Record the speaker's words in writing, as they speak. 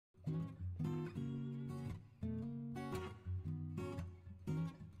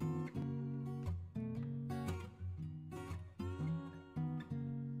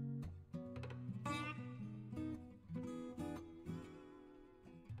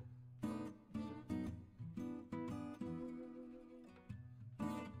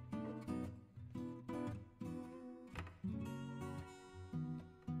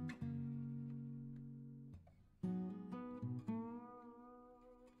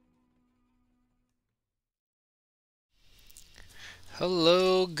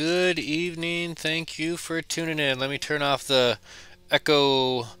Hello, good evening. Thank you for tuning in. Let me turn off the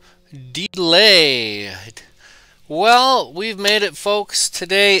echo delay. Well, we've made it, folks.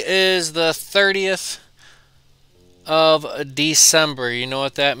 Today is the 30th of December. You know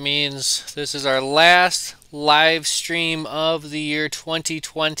what that means? This is our last live stream of the year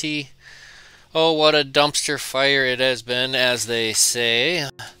 2020. Oh, what a dumpster fire it has been, as they say.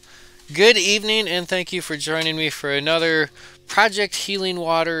 Good evening, and thank you for joining me for another Project Healing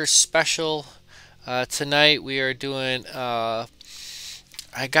Water special. Tonight we are doing. I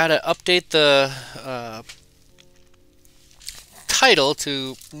gotta update the title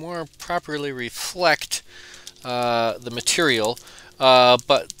to more properly reflect the material.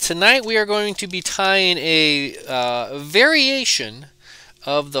 But tonight we are going to be tying a variation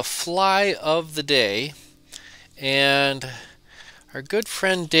of the fly of the day, and our good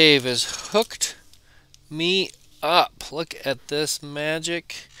friend Dave has hooked me up. Look at this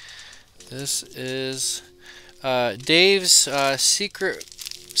magic. This is Dave's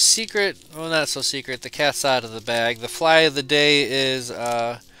secret, well, not so secret, the cat's out of the bag. The fly of the day is,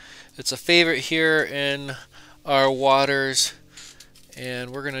 it's a favorite here in our waters,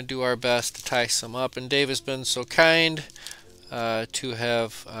 and we're going to do our best to tie some up. And Dave has been so kind to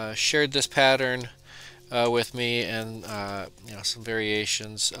have shared this pattern with me, and some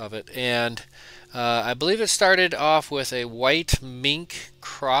variations of it. And I believe it started off with a white mink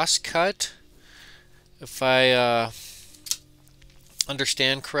crosscut, if I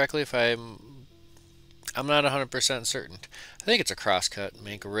understand correctly. I'm not 100% certain. I think it's a crosscut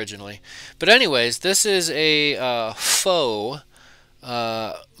mink originally. But anyways, this is a faux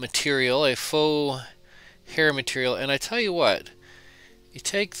material, a faux hair material. And I tell you what, you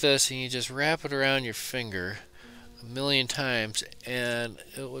take this and you just wrap it around your finger a million times, and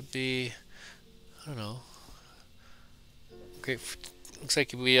it would be, I don't know, great. Looks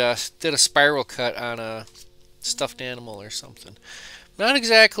like we did a spiral cut on a stuffed animal or something. Not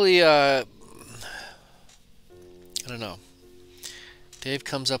exactly, I don't know. Dave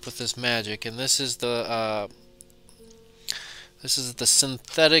comes up with this magic, and this is the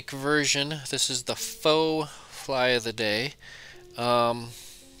synthetic version. This is the faux fly of the day. And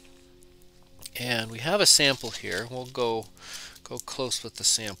we have a sample here. We'll go close with the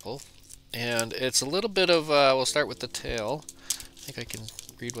sample. And it's a little bit of, we'll start with the tail. I think I can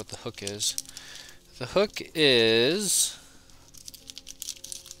read what the hook is. The hook is,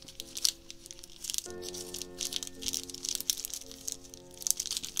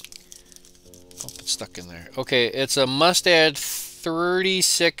 oh, it's stuck in there. Okay, it's a Mustad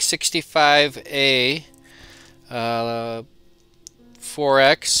 3665A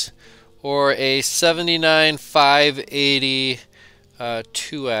 4X or a 79580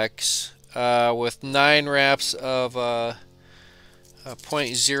 2X with 9 wraps of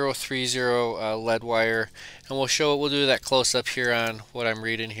 0.030 lead wire, and we'll do that close up here on what I'm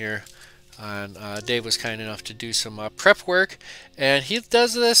reading here. And Dave was kind enough to do some prep work, and he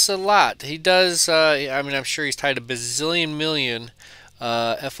does this a lot. He does, I mean, I'm sure he's tied a bazillion million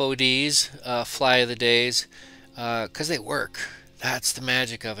FODs, fly of the days, because they work. That's the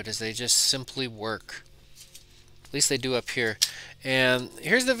magic of it, is they just simply work. At least they do up here. And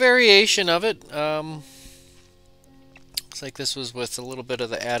here's the variation of it. Looks like this was with a little bit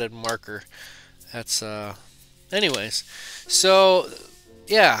of the added marker. That's, anyways. So,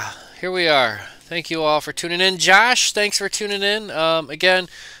 yeah, here we are. Thank you all for tuning in. Josh, thanks for tuning in. Again,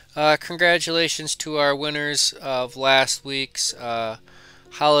 congratulations to our winners of last week's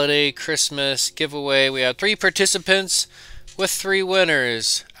holiday Christmas giveaway. We had 3 participants with 3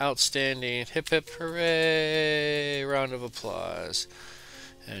 winners. Outstanding. Hip hip hooray. Round of applause.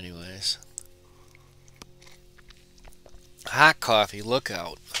 Anyways. Hot coffee, look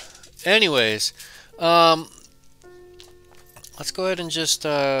out. Anyways, let's go ahead and just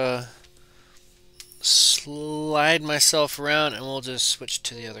slide myself around, and we'll just switch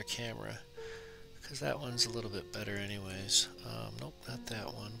to the other camera, because that one's a little bit better anyways. Nope, not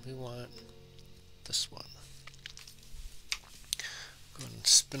that one. We want this one. Go ahead and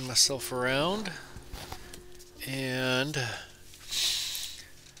spin myself around, and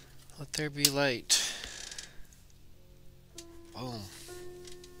let there be light. Boom.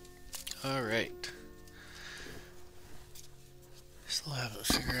 Alright. Still haven't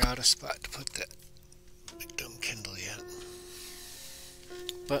figured out a spot to put that big dumb Kindle yet.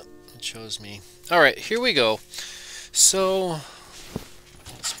 But it shows me. Alright, here we go. So, I'll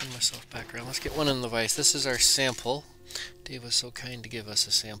spin myself back around. Let's get one in the vise. This is our sample. Dave was so kind to give us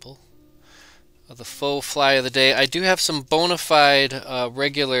a sample of the faux fly of the day. I do have some bona fide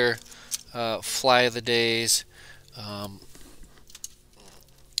regular fly of the days.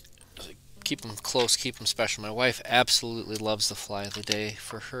 keep them close, keep them special. My wife absolutely loves the fly of the day.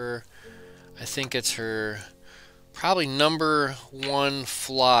 For her, I think it's her probably #1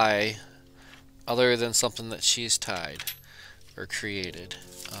 fly other than something that she's tied or created.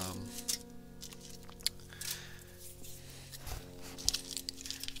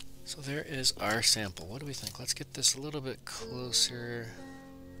 So there is our sample. What do we think? Let's get this a little bit closer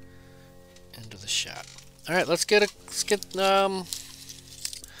into the shot. All right, let's get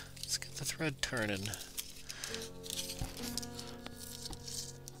the thread turning.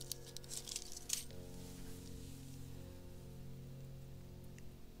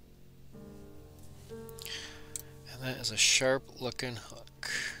 And that is a sharp looking hook.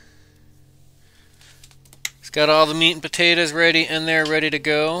 It's got all the meat and potatoes ready in there, ready to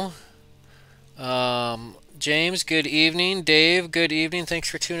go. James, good evening. Dave, good evening. Thanks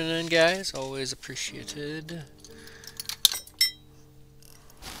for tuning in, guys. Always appreciated.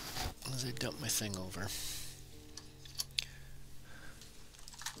 As I dump my thing over.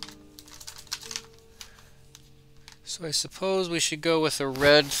 So I suppose we should go with a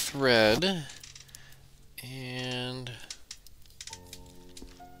red thread. And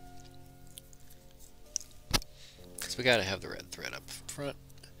because we got to have the red thread up front.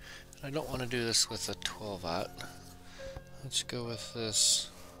 I don't want to do this with a 12-aught. Let's go with this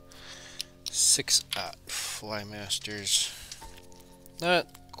 6-aught Flymasters. Not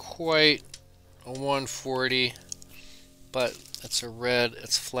quite a 140, but it's a red,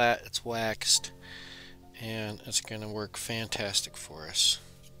 it's flat, it's waxed, and it's going to work fantastic for us.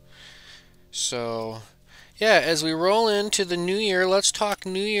 So, yeah, as we roll into the new year, let's talk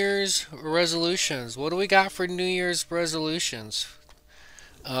New Year's resolutions. What do we got for New Year's resolutions?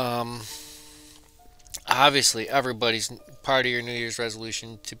 Obviously, everybody's part of your New Year's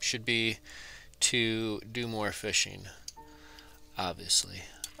resolution should be to do more fishing. Obviously.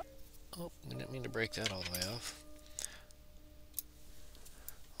 Oh, I didn't mean to break that all the way off.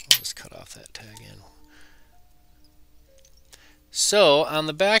 I'll just cut off that tag end. So, on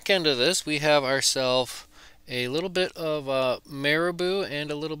the back end of this, we have ourselves a little bit of marabou and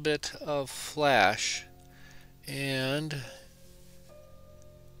a little bit of flash. And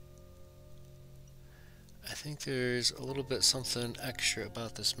I think there's a little bit something extra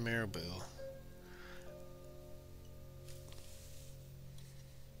about this marabou.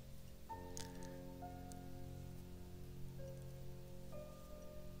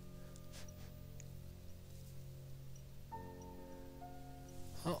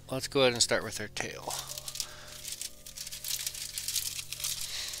 Well, let's go ahead and start with our tail.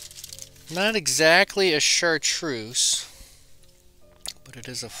 Not exactly a chartreuse, but it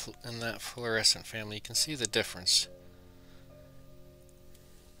is in that fluorescent family. You can see the difference.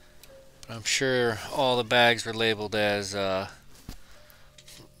 But I'm sure all the bags were labeled as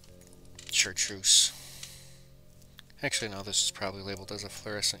chartreuse. Actually, no, this is probably labeled as a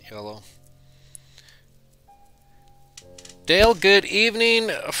fluorescent yellow. Dale, good evening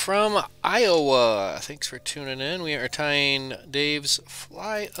from Iowa. Thanks for tuning in. We are tying Dave's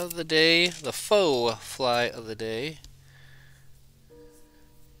fly of the day, the faux fly of the day.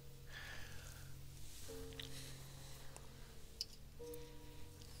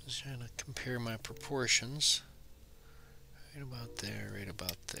 Just trying to compare my proportions. Right about there, right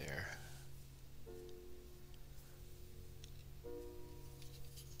about there.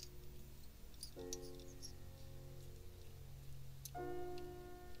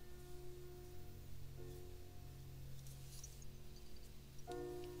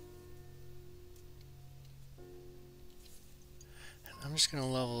 I'm just going to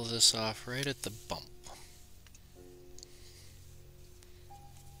level this off right at the bump.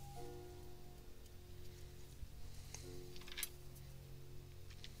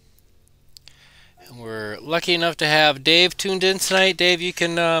 And we're lucky enough to have Dave tuned in tonight. Dave, you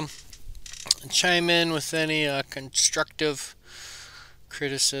can chime in with any constructive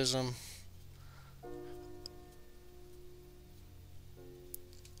criticism.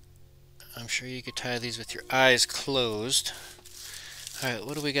 I'm sure you could tie these with your eyes closed. Alright,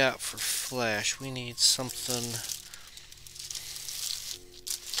 what do we got for flash? We need something.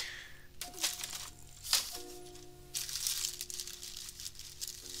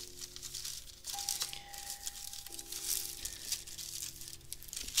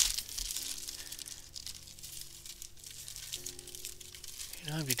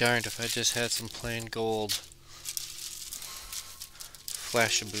 You know, I'd be darned if I just had some plain gold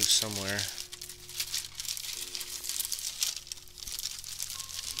flashaboo somewhere.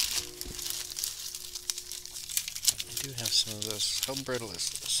 I do have some of this. How brittle is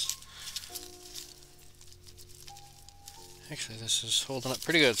this? Actually, this is holding up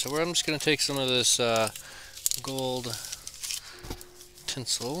pretty good. So I'm just going to take some of this gold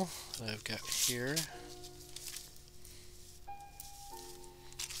tinsel that I've got here.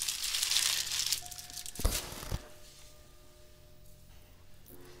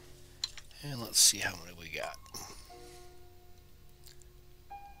 And let's see how many we got.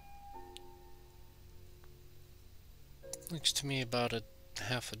 Looks to me about a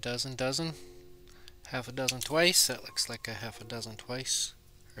half a dozen. Half a dozen twice. That looks like a half a dozen twice.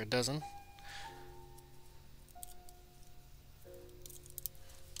 Or a dozen.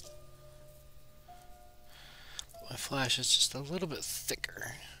 My flash is just a little bit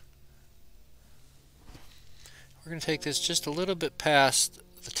thicker. We're going to take this just a little bit past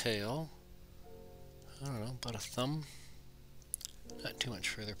the tail. I don't know, about a thumb. Not too much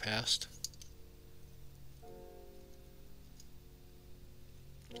further past.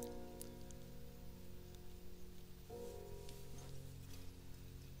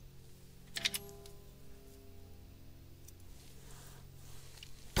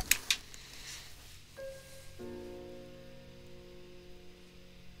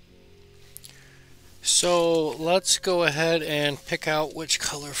 So let's go ahead and pick out which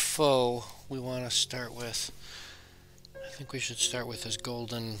color faux we want to start with. I think we should start with this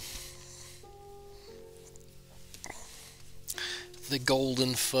golden, the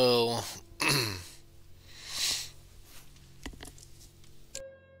golden faux.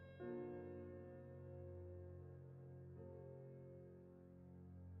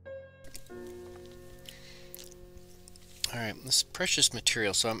 Alright, this precious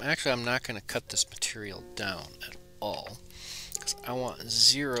material, so I'm not going to cut this material down at all, because I want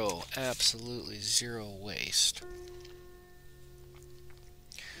zero, absolutely zero waste.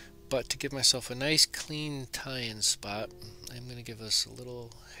 But to give myself a nice clean tie-in spot, I'm going to give us a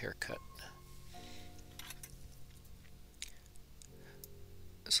little haircut.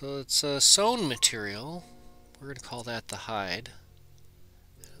 So it's a sewn material, we're going to call that the hide.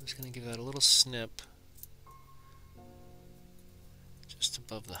 I'm just going to give that a little snip just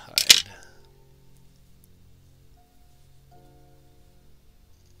above the hide.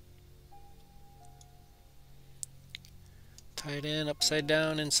 Tie it in upside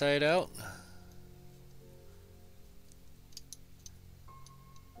down, inside out.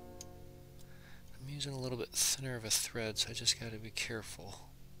 I'm using a little bit thinner of a thread, so I just got to be careful.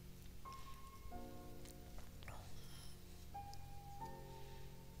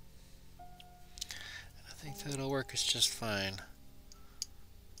 And I think that'll work just fine.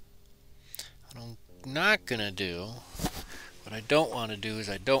 What I'm not going to do, what I don't want to do is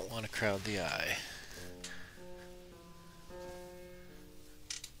I don't want to crowd the eye.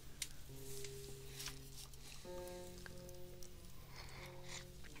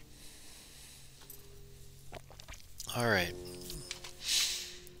 Alright.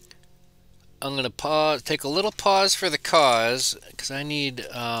 I'm going to pause, take a little pause for the cause, because I need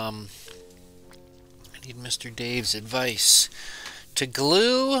Mr. Dave's advice. To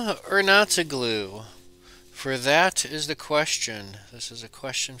glue or not to glue? For that is the question. This is a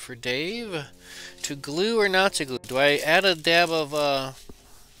question for Dave. To glue or not to glue? Do I add a dab of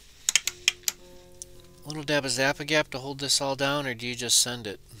little dab of Zap-A-Gap to hold this all down, or do you just send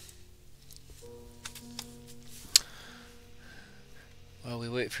it? While we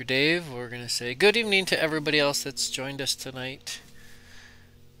wait for Dave, we're going to say good evening to everybody else that's joined us tonight.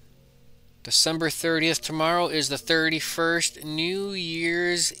 December 30th, tomorrow is the 31st, New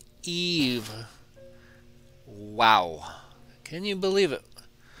Year's Eve. Wow. Can you believe it?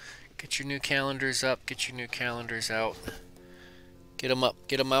 Get your new calendars up, get your new calendars out. Get them up,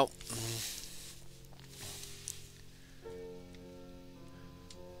 get them out.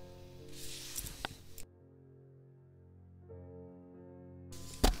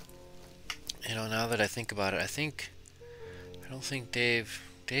 You know, now that I think about it, I don't think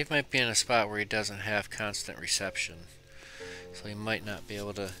Dave might be in a spot where he doesn't have constant reception. So he might not be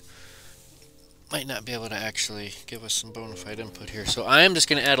able to actually give us some bona fide input here. So I am just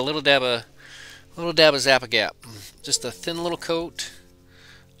going to add a little dab of Zap-A-Gap. Just a thin little coat.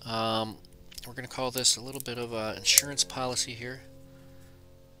 We're going to call this a little bit of insurance policy here.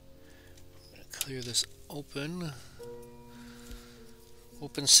 I'm going to clear this open.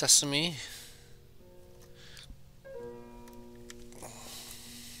 Open sesame.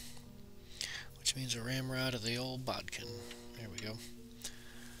 Which means a ramrod of the old bodkin. There we go.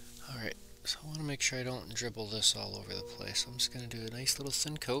 Alright, so I want to make sure I don't dribble this all over the place. I'm just going to do a nice little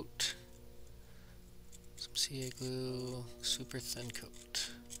thin coat. Some CA glue, super thin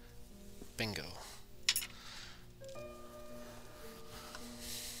coat. Bingo.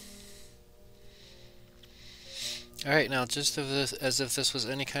 Alright, now just as if this was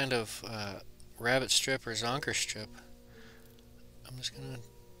any kind of rabbit strip or zonker strip, I'm just going to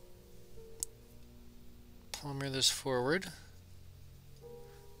palmer this forward.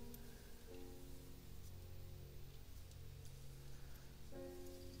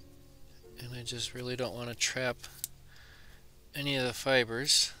 And I just really don't want to trap any of the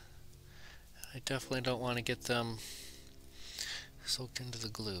fibers. I definitely don't want to get them soaked into the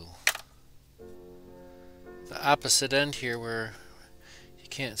glue. The opposite end here, where you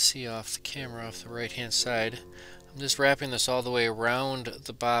can't see off the camera off the right hand side, I'm just wrapping this all the way around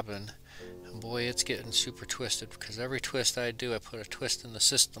the bobbin, and boy, it's getting super twisted, because every twist I do I put a twist in the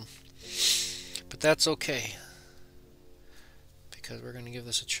system. But that's okay, because we're going to give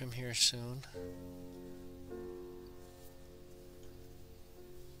this a trim here soon.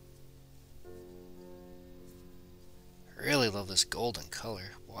 I really love this golden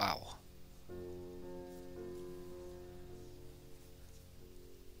color. Wow.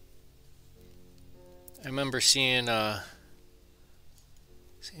 I remember seeing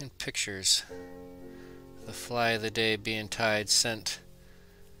pictures of the fly of the day being tied, sent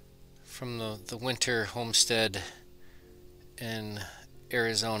from the winter homestead in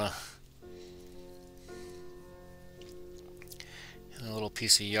Arizona. And a little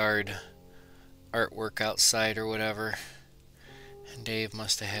piece of yard artwork outside or whatever. And Dave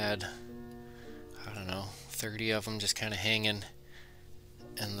must have had, I don't know, 30 of them just kind of hanging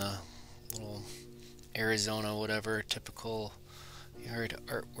in the little Arizona whatever typical yard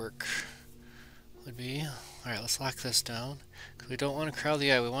artwork would be. Alright, let's lock this down, because we don't want to crowd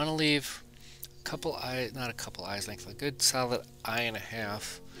the eye. We want to leave a couple eyes, not a couple eyes length, a good solid eye and a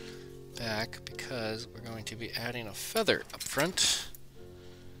half back, because we're going to be adding a feather up front.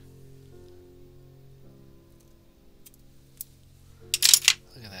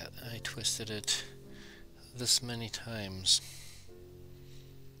 Look at that, I twisted it this many times,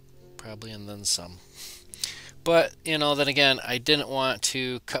 probably, and then some. But, you know, then again, I didn't want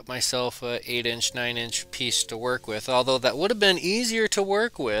to cut myself a 8-inch, 9-inch piece to work with, although that would have been easier to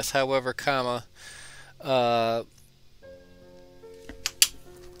work with, however, here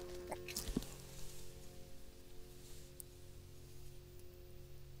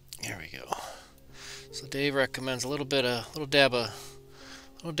we go. So Dave recommends a little dab of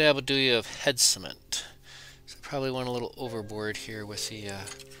do of head cement. So I probably went a little overboard here with the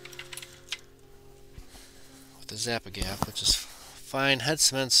Zap-A-Gap, which is fine. Head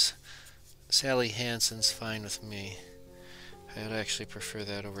cement's Sally Hansen's fine with me. I'd actually prefer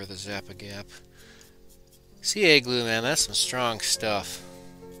that over the Zap-A-Gap. CA glue, man, that's some strong stuff.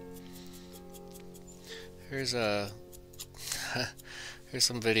 Here's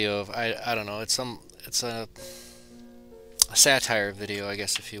some video of I don't know, it's a satire video, I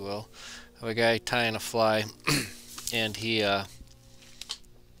guess, if you will, of a guy tying a fly, and he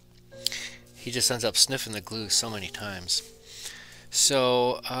just ends up sniffing the glue so many times.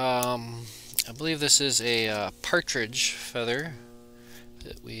 So I believe this is a partridge feather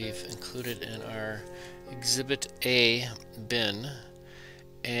that we've included in our Exhibit A bin,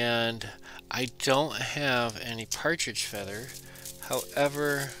 and I don't have any partridge feather.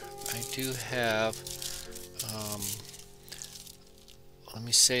 However, I do have, let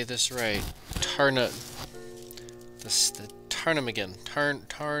me say this right, Ptarmigan.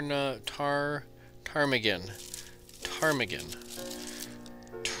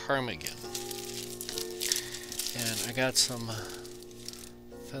 And I got some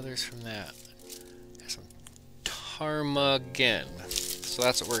feathers from that. Got some ptarmigan. So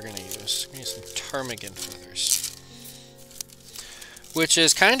that's what we're going to use. We're going to use some ptarmigan feathers, which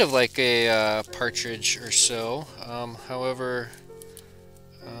is kind of like a partridge or so. However,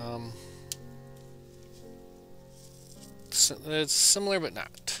 it's similar but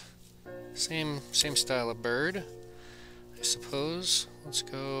not. Same style of bird, I suppose. Let's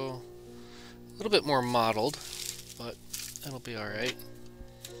go a little bit more mottled, but that'll be alright.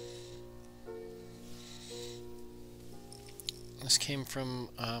 This came from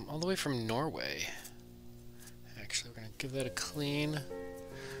all the way from Norway. Actually, we're going to give that a clean.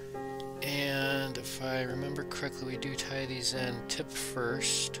 And if I remember correctly, we do tie these in tip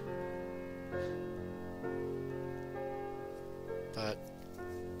first. But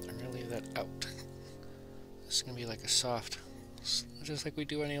I'm going to leave that out. This is going to be like a soft, just like we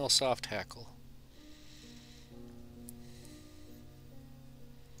do any old soft hackle.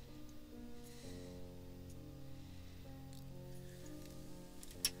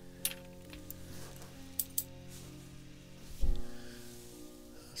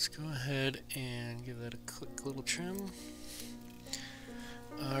 Let's go ahead and give that a quick little trim.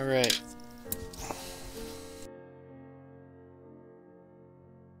 Alright.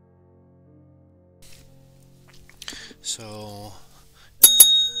 So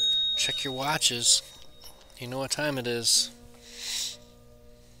check your watches. You know what time it is.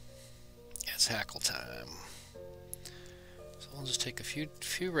 It's hackle time. So we'll just take a few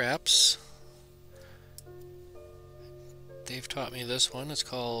wraps. Dave taught me this one. It's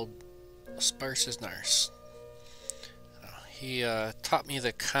called Sparse as Narce. He taught me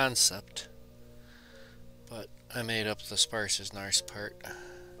the concept, but I made up the Sparse as Narce part,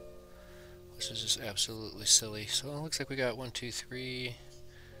 which is just absolutely silly. So it looks like we got 1, 2, 3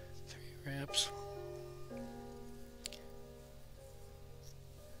 wraps.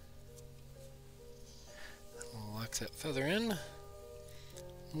 We'll lock that feather in.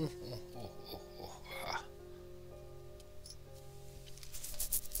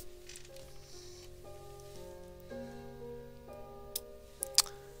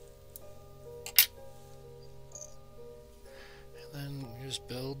 Then we just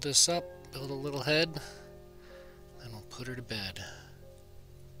build this up, build a little head, and we'll put her to bed.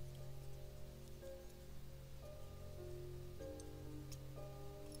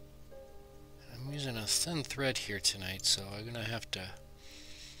 I'm using a thin thread here tonight, so I'm gonna have to...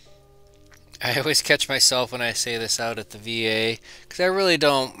 I always catch myself when I say this out at the VA, because I really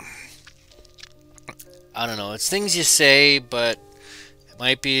don't... I don't know, it's things you say, but it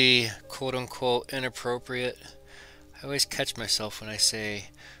might be quote-unquote inappropriate. I always catch myself when I say,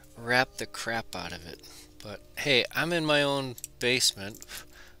 wrap the crap out of it. But hey, I'm in my own basement,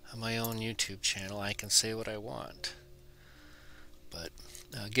 on my own YouTube channel. I can say what I want. But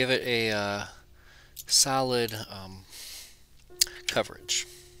give it a solid coverage.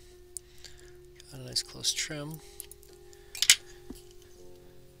 Got a nice close trim.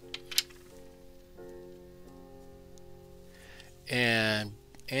 And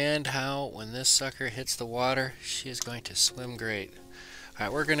how when this sucker hits the water, she is going to swim great.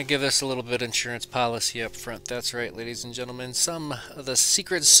 Alright, we're going to give this a little bit of insurance policy up front. That's right, ladies and gentlemen. Some of the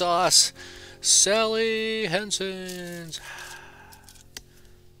secret sauce, Sally Henson's.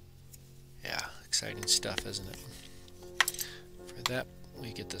 Yeah, exciting stuff, isn't it? For that,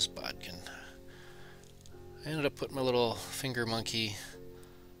 we get this bodkin. I ended up putting my little finger monkey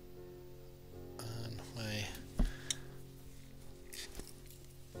on my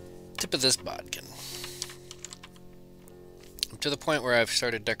tip of this bodkin. I'm to the point where I've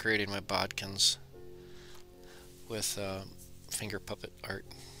started decorating my bodkins with finger puppet art.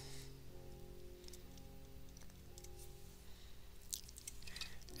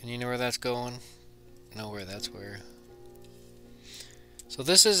 And you know where that's going? Nowhere, that's where. So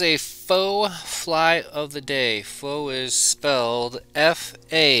this is a faux fly of the day. Faux is spelled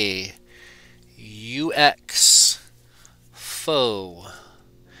F-A-U-X. Faux.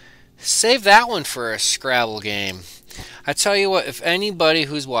 Save that one for a Scrabble game. I tell you what, if anybody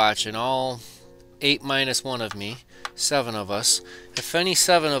who's watching, all 8 minus 1 of me, 7 of us, if any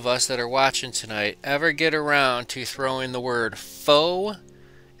 7 of us that are watching tonight ever get around to throwing the word faux,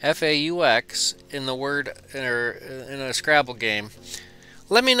 F-A-U-X, in the word or in a Scrabble game,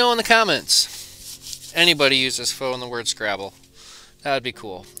 let me know in the comments. Anybody uses faux in the word Scrabble. That would be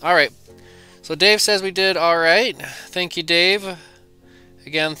cool. Alright, so Dave says we did alright. Thank you, Dave.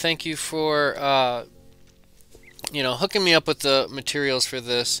 Again, thank you for hooking me up with the materials for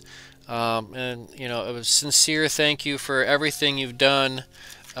this, and it was sincere thank you for everything you've done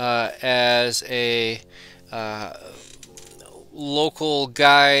as a local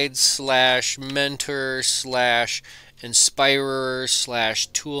guide slash mentor slash inspirer slash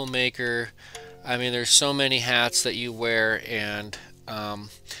tool maker. I mean, there's so many hats that you wear, and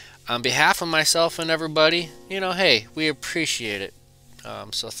on behalf of myself and everybody, hey, we appreciate it.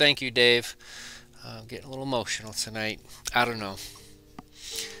 So thank you, Dave. I'm getting a little emotional tonight. I don't know.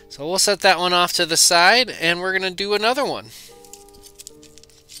 So we'll set that one off to the side, and we're going to do another one.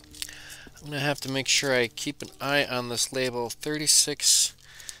 I'm going to have to make sure I keep an eye on this label,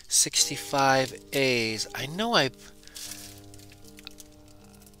 3665As. I know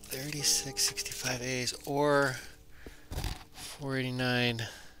 3665As or 489.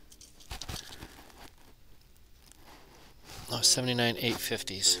 Oh, 79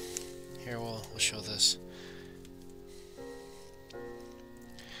 850s. Here, we'll show this.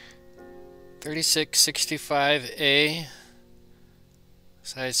 3665A,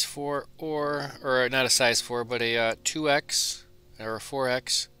 size 4 or not a size 4, but a 2X or a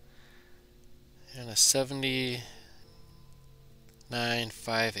 4X, and a 79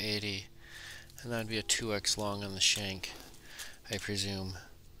 580, and that'd be a 2X long on the shank, I presume.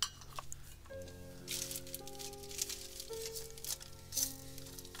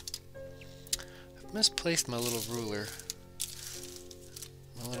 Misplaced my little ruler,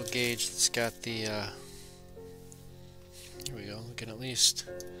 my little gauge that's got the can at least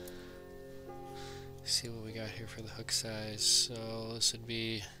see what we got here for the hook size. So this would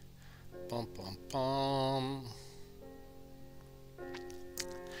be bum bum bum.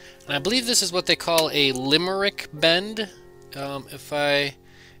 And I believe this is what they call a limerick bend. If I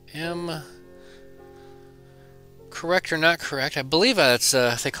am correct or not correct, I believe that's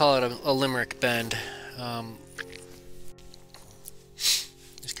they call it a limerick bend.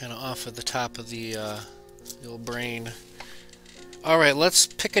 Just kind of off at the top of the old brain. Alright, let's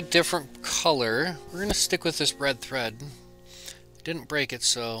pick a different color. We're going to stick with this red thread. Didn't break it,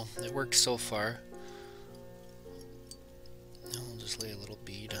 so it worked so far. And we'll just lay a little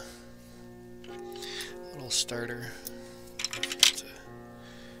bead. A little starter.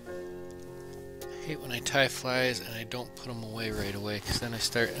 I hate when I tie flies and I don't put them away right away, because then I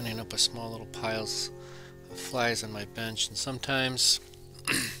start ending up with small little piles of flies on my bench, and sometimes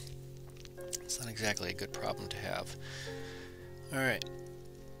it's not exactly a good problem to have. Alright,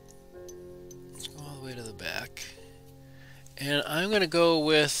 let's go all the way to the back. And I'm going to go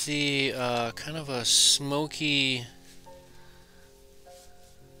with the kind of a smoky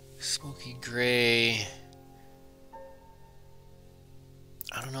gray.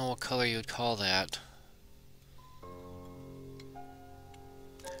 I don't know what color you would call that.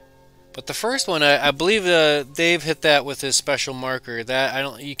 But the first one, I believe Dave hit that with his special marker.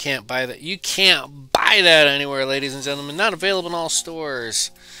 That you can't buy that. You can't buy that anywhere, ladies and gentlemen. Not available in all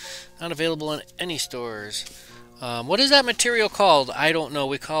stores. Not available in any stores. What is that material called? I don't know.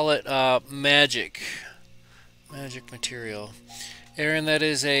 We call it magic material. Aaron, that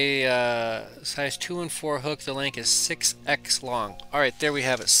is a size 2 and 4 hook. The length is 6x long. Alright, there we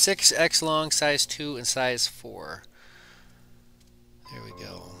have it. 6x long, size 2, and size 4. There we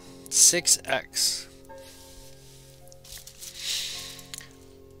go. 6x.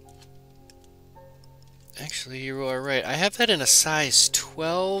 Actually, you are right. I have that in a size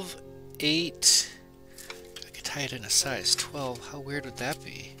 12, 8. I could tie it in a size 12. How weird would that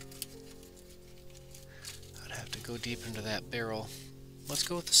be? I'd have to go deep into that barrel. Let's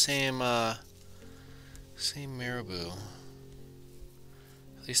go with the same marabou.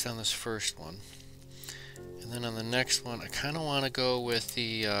 At least on this first one. And then on the next one, I kind of want to go with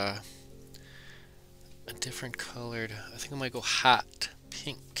the a different colored. I think I might go hot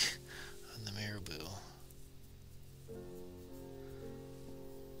pink on the marabou.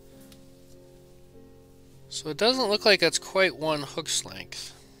 So it doesn't look like that's quite one hook's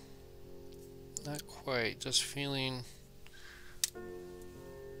length. Not quite. Just feeling.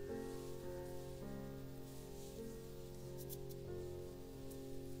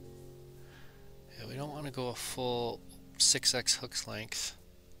 We don't want to go a full 6x hook's length.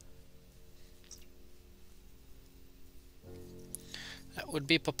 That would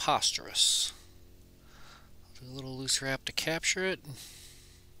be preposterous. I'll do a little loose wrap to capture it.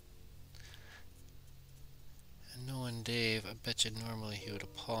 And knowing Dave, I bet you normally he would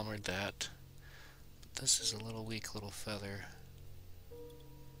have palmered that. But this is a little weak little feather.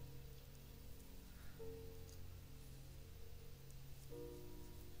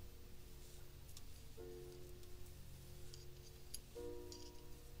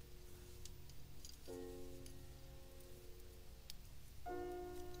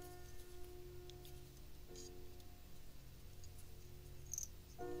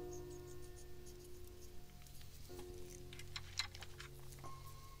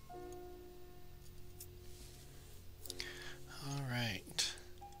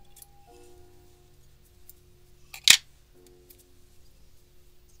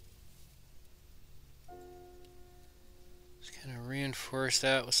 Reinforce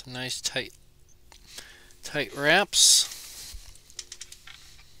that with some nice tight wraps.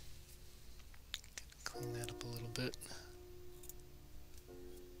 Clean that up a little bit.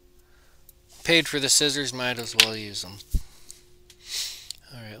 Paid for the scissors, might as well use them.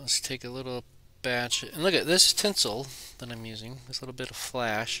 Alright, let's take a little batch. And look at this tinsel that I'm using, this little bit of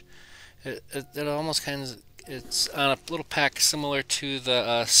flash. It almost kind of, it's on a little pack similar to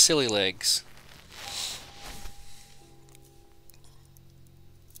the silly legs.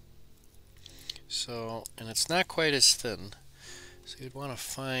 So, and it's not quite as thin, so you'd want to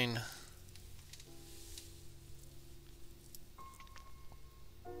find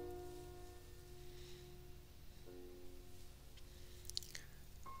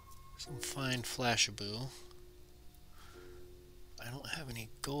some fine flashaboo. I don't have any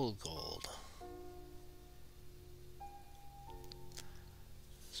gold.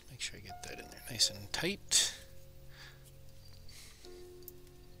 Let's make sure I get that in there nice and tight.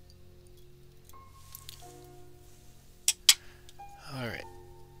 Alright,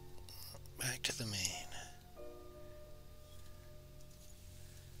 back to the main.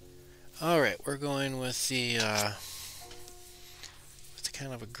 with the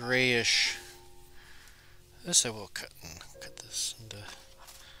kind of a grayish. This I will cut this into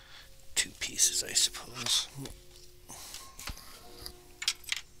two pieces, I suppose.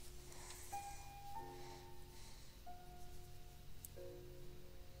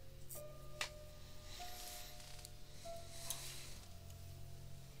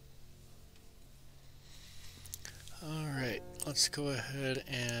 Alright, let's go ahead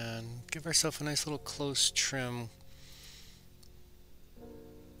and give ourselves a nice little close trim,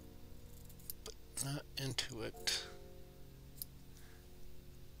 but not into it.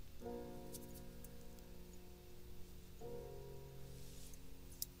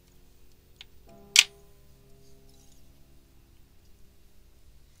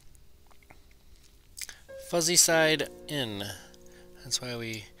 Fuzzy side in. That's why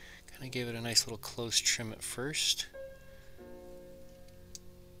we kind of gave it a nice little close trim at first.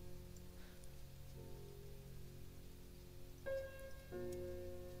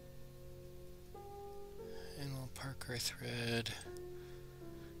 And we'll park our thread.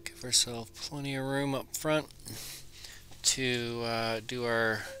 Give ourselves plenty of room up front to do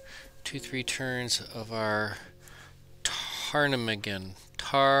our 2-3 turns of our Ptarmigan.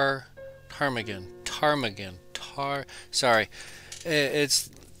 Sorry,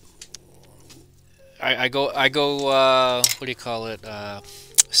 it's I go what do you call it?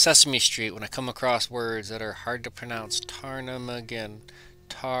 Sesame Street when I come across words that are hard to pronounce. Ptarmigan.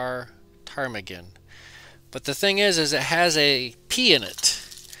 But the thing is it has a P in it.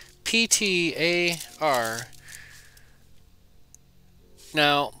 P-T-A-R.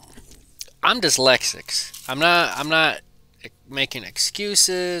 Now, I'm dyslexic. I'm not making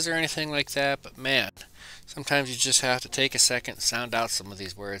excuses or anything like that, but man, sometimes you just have to take a second and sound out some of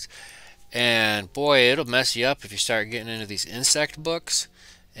these words. And boy, it'll mess you up if you start getting into these insect books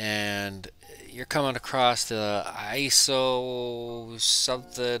and you're coming across the ISO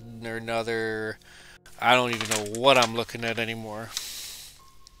something or another. I don't even know what I'm looking at anymore.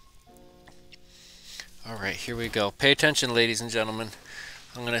 Alright, here we go. Pay attention, ladies and gentlemen.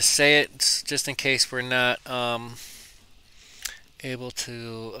 I'm going to say it just in case we're not able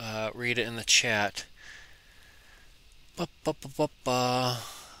to read it in the chat.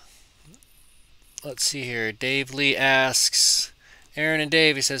 Let's see here. Dave Lee asks, Aaron and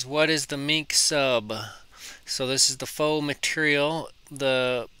Dave, he says, what is the mink sub? So this is the faux material.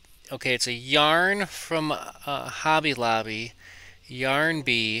 Okay, it's a yarn from Hobby Lobby, Yarn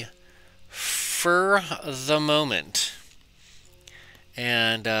Bee, for the moment.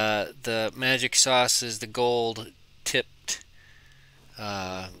 And the magic sauce is the gold tipped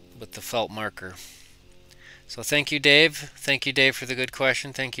with the felt marker. So thank you, Dave. Thank you, Dave, for the good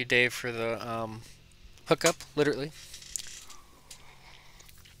question. Thank you, Dave, for the hookup, literally.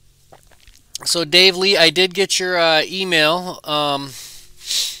 So Dave Lee, I did get your email,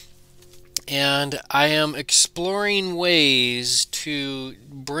 and I am exploring ways to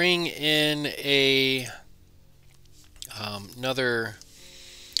bring in another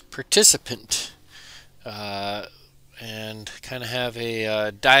participant and kind of have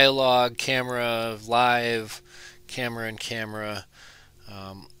a dialogue camera, live camera and camera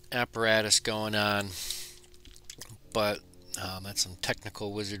apparatus going on, but that's some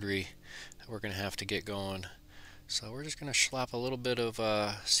technical wizardry that we're going to have to get going. So we're just going to slap a little bit of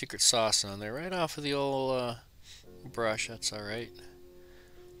secret sauce on there right off of the old brush. That's alright.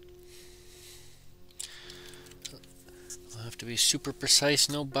 I'll have to be super precise,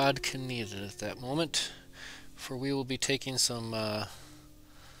 no vodka needed at that moment, for we will be taking some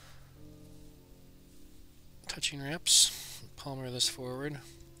touching wraps. Palmer this forward.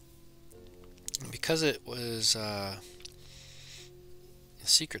 And because it was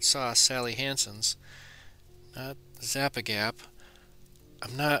secret sauce, Sally Hansen's, not Zap-A-Gap,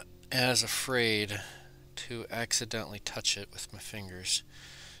 I'm not as afraid to accidentally touch it with my fingers.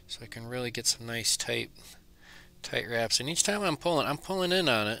 So I can really get some nice tight wraps. And each time I'm pulling in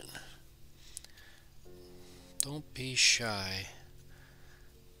on it. Don't be shy.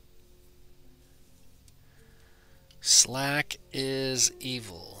 Slack is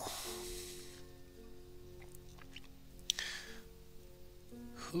evil.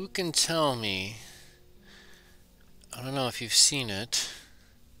 Who can tell me, I don't know if you've seen it,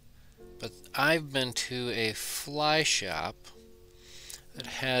 but I've been to a fly shop that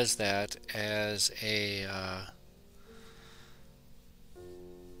has that as a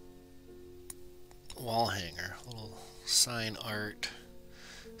wall hanger, little sign art.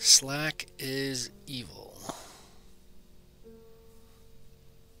 Slack is evil.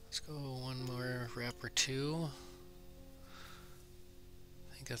 Let's go one more wrap or two.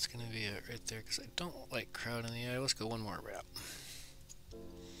 I think that's going to be it right there because I don't like crowding the eye. Let's go one more wrap.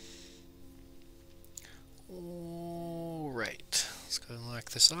 Alright, let's go and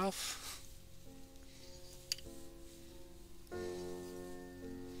lock this off.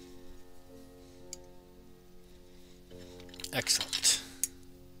 Excellent.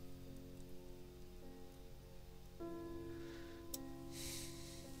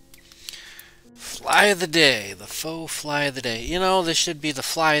 Fly of the day, the faux fly of the day. You know, this should be the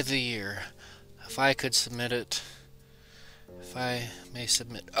fly of the year. If I could submit it. If I may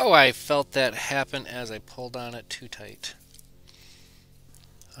submit. Oh, I felt that happen as I pulled on it too tight.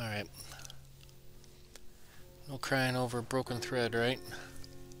 Alright. No crying over a broken thread, right?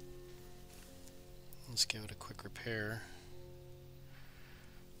 Let's give it a quick repair.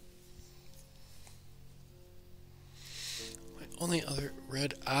 My only other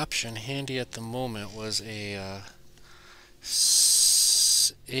red option handy at the moment was a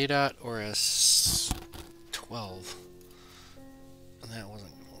A-dot or a 12. And that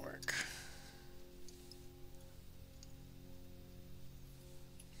wasn't going to work.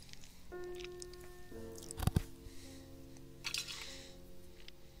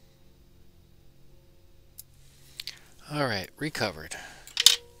 Alright, recovered.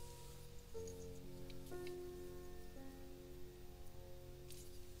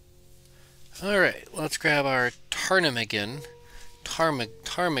 Alright, let's grab our ptarmigan.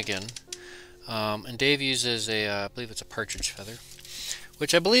 And Dave uses a, I believe it's a partridge feather.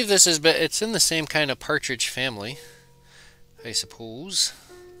 Which I believe this is, but it's in the same kind of partridge family, I suppose.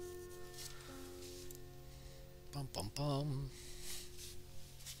 Bum bum bum.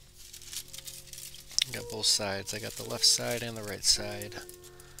 I got both sides. I got the left side and the right side.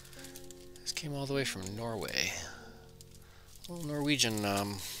 This came all the way from Norway. A little Norwegian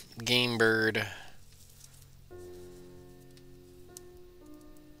game bird.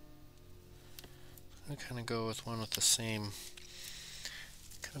 I'm kind of go with one with the same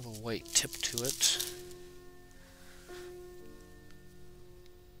kind of a white tip to it.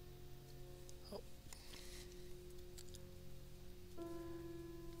 Oh.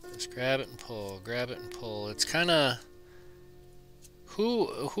 Just grab it and pull, grab it and pull. It's kind of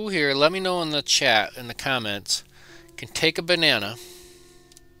who here, let me know in the chat, in the comments, can take a banana.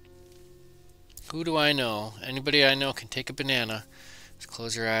 Who do I know? Anybody I know can take a banana. Just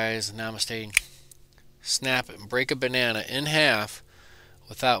close your eyes, namaste, snap it and break a banana in half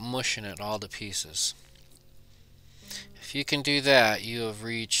without mushing it all to pieces. If you can do that, you have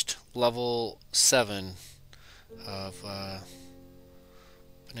reached level 7 of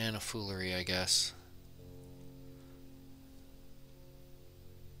banana foolery, I guess.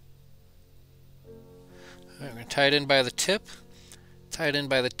 Alright, I'm going to tie it in by the tip. Tie it in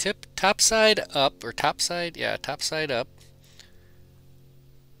by the tip. Top side up, or top side? Yeah, top side up.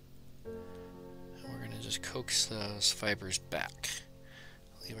 And we're going to just coax those fibers back.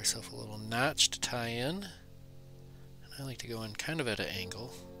 Leave ourselves a little notch to tie in. And I like to go in kind of at an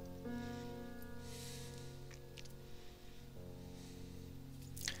angle.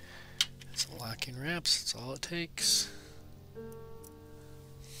 Some locking wraps, that's all it takes.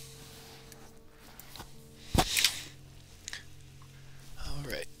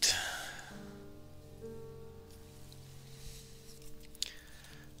 Alright.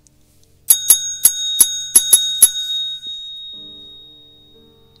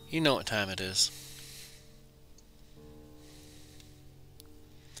 You know what time it is.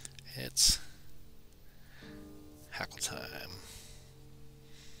 It's hackle time.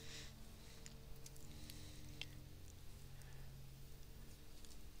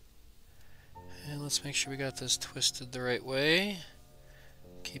 And let's make sure we got this twisted the right way.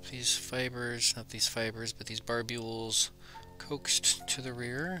 Keep these fibers, not these fibers, but these barbules coaxed to the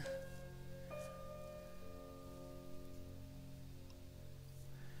rear.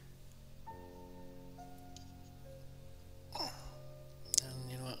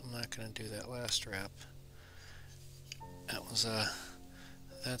 Going to do that last wrap. That was a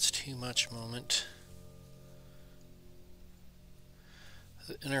that's too much moment.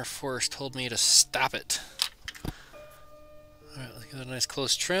 The inner force told me to stop it. Alright, let's give it a nice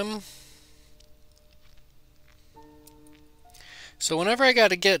close trim. So whenever I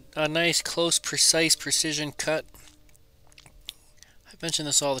got to get a nice close precise precision cut, I mention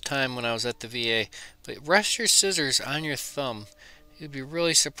this all the time when I was at the VA, but rest your scissors on your thumb. You'd be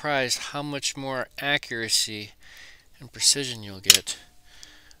really surprised how much more accuracy and precision you'll get.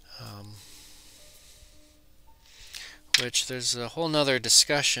 Which there's a whole nother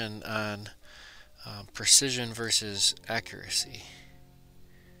discussion on precision versus accuracy.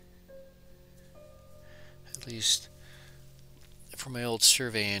 At least from my old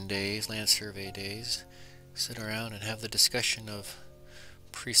surveying days, land survey days. Sit around and have the discussion of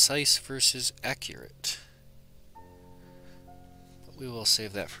precise versus accurate. But we will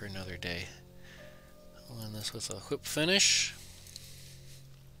save that for another day. I'll end this with a whip finish.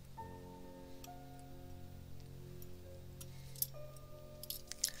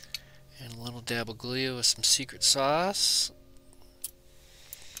 And a little dab of glue with some secret sauce.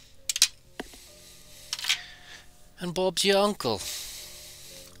 And Bob's your uncle.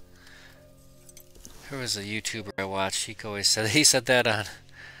 There was a YouTuber I watched. He said that on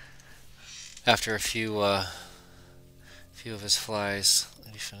after a few of his flies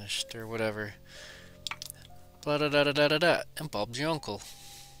that he finished or whatever. Blah da da da da da da. And Bob's your uncle.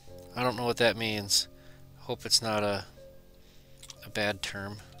 I don't know what that means. Hope it's not a bad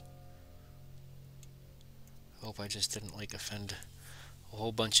term. Hope I just didn't like offend a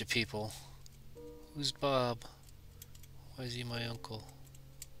whole bunch of people. Who's Bob? Why is he my uncle?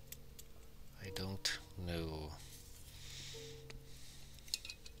 I don't know.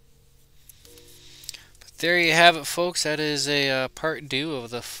 But there you have it, folks. That is a part 2 of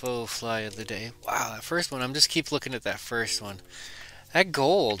the faux fly of the day. Wow, that first one, I'm just keep looking at that first one. That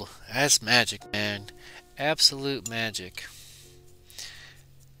gold, that's magic, man. Absolute magic.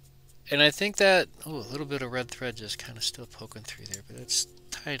 And I think that, oh, a little bit of red thread just kind of still poking through there, but it's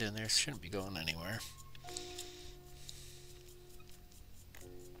tied in there. It shouldn't be going anywhere.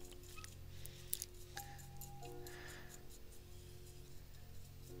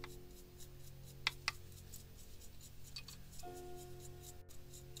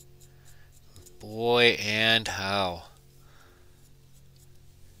 Boy, and how.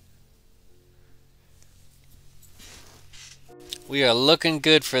 We are looking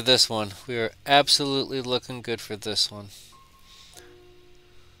good for this one. We are absolutely looking good for this one.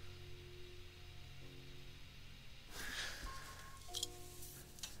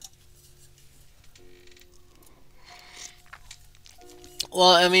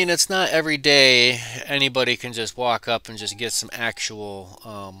 Well, I mean, it's not every day anybody can just walk up and just get some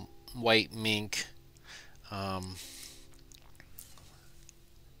actual white mink. Man,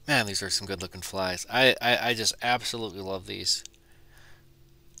 these are some good looking flies. I just absolutely love these.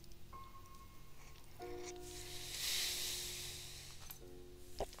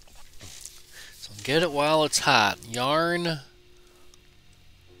 So get it while it's hot. Yarn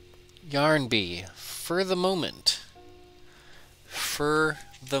bee for the moment. For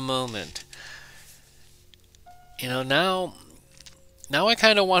the moment. You know, now I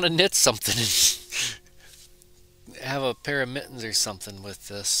kind of want to knit something and have a pair of mittens or something with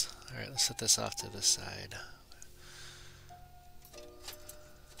this. All right, let's set this off to the side.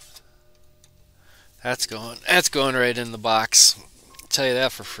 That's going right in the box. I'll tell you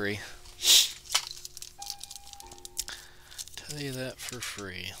that for free. Tell you that for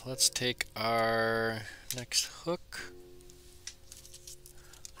free. Let's take our next hook.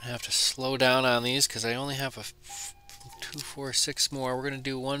 I have to slow down on these because I only have a 2, 4, 6 more. We're going to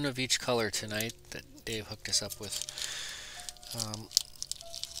do one of each color tonight that Dave hooked us up with.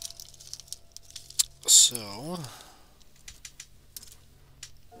 So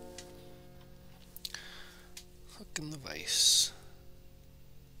hook in the vise.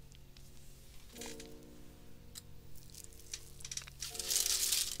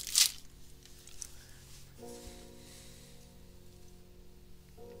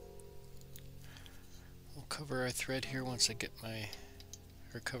 Cover our thread here once I get my,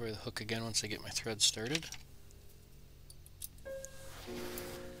 or cover the hook again once I get my thread started.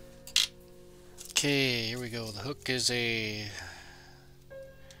 Okay, here we go. The hook is a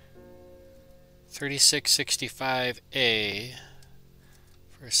 3665A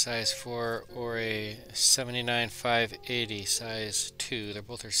for a size 4 or a 79580 size 2. They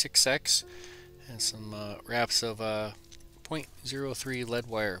both are 6X and some wraps of 0.03 lead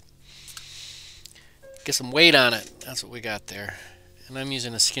wire. Get some weight on it. That's what we got there. And I'm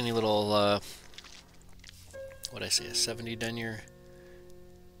using a skinny little, what'd I say, a 70 denier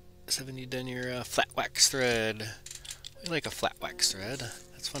flat wax thread. We like a flat wax thread.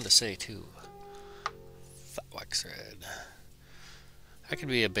 That's fun to say too. Flat wax thread. That could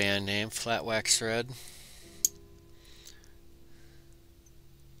be a band name, flat wax thread.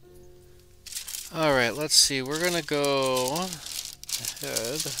 Alright, let's see. We're gonna go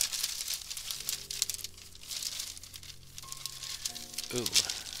ahead. Ooh.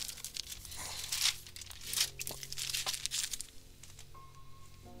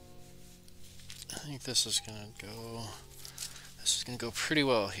 I think this is gonna go pretty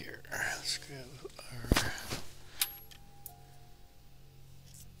well here. Let's grab our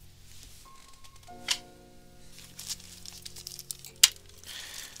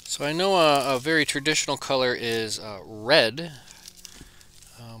So I know a very traditional color is red,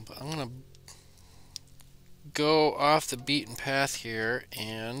 but I'm going to go off the beaten path here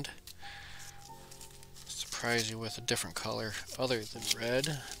and surprise you with a different color other than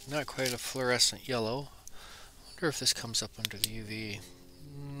red. Not quite a fluorescent yellow. I wonder if this comes up under the UV.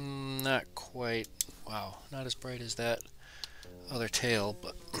 Not quite. Wow, not as bright as that other tail,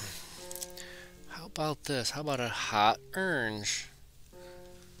 but how about this? How about a hot orange?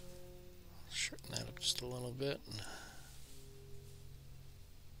 Shorten that up just a little bit.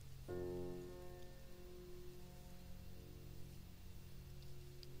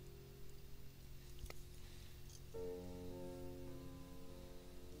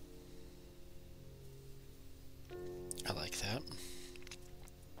 I like that.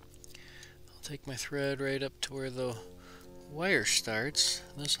 I'll take my thread right up to where the wire starts.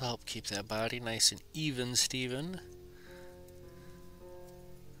 This will help keep that body nice and even, Steven.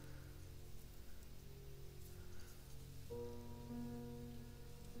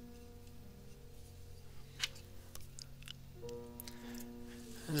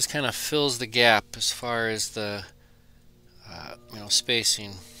 And this kind of fills the gap as far as the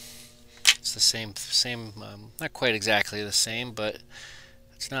spacing. It's the same, not quite exactly the same, but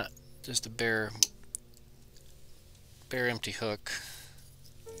it's not just a bare empty hook.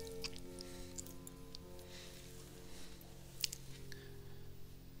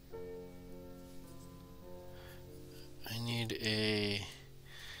 I need a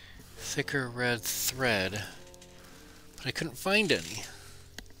thicker red thread, but I couldn't find any.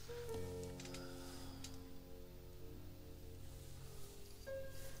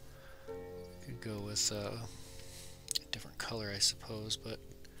 Could go with a different color, I suppose, but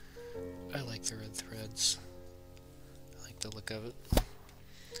I like the red threads. I like the look of it.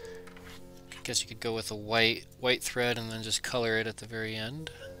 I guess you could go with a white thread and then just color it at the very end.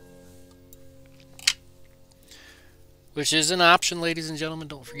 Which is an option, ladies and gentlemen.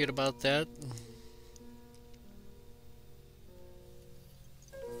 Don't forget about that.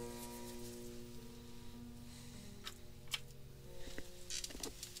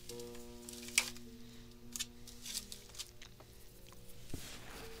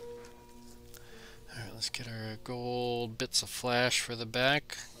 Alright, let's get our gold bits of flash for the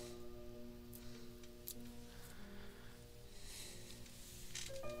back.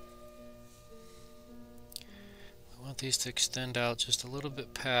 I want these to extend out just a little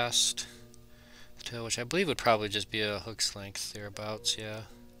bit past the tail, which I believe would probably just be a hook's length thereabouts, yeah.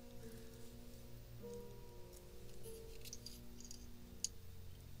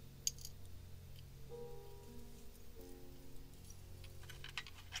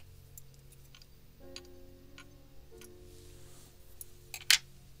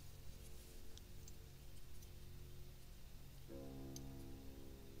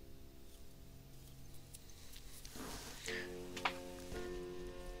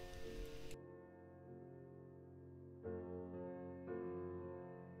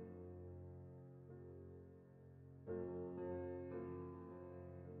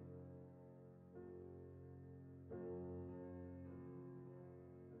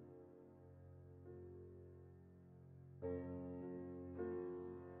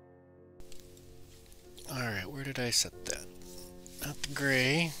 Alright, where did I set that? Not the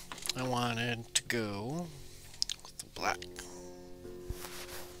gray. I wanted to go with the black.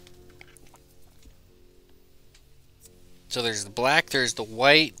 So there's the black, there's the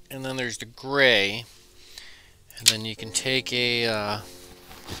white, and then there's the gray. And then you can take a I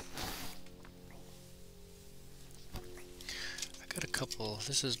got a couple.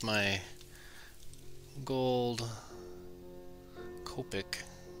 This is my gold Copic.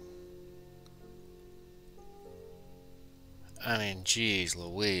 I mean, geez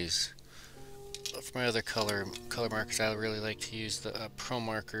Louise. For my other color markers, I really like to use the Pro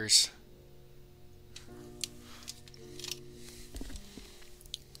markers.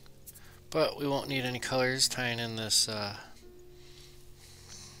 But we won't need any colors tying in this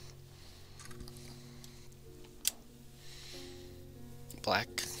black.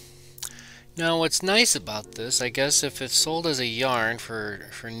 Now what's nice about this, I guess if it's sold as a yarn for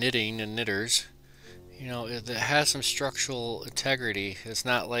knitting and knitters, you know, it has some structural integrity. It's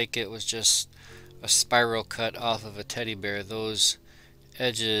not like it was just a spiral cut off of a teddy bear. Those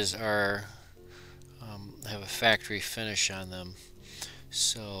edges are have a factory finish on them.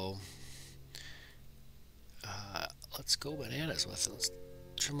 So let's go bananas with it. Let's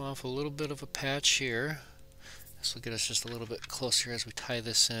trim off a little bit of a patch here. This will get us just a little bit closer as we tie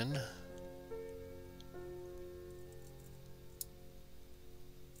this in.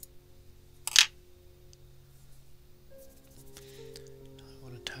 I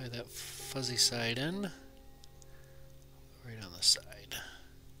want to tie that fuzzy side in, right on the side.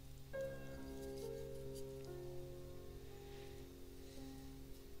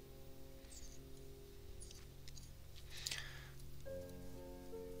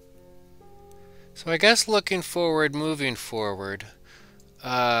 So I guess looking forward, moving forward,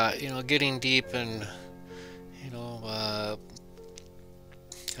 you know, getting deep and, you know,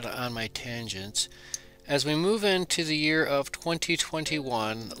 kind of on my tangents. As we move into the year of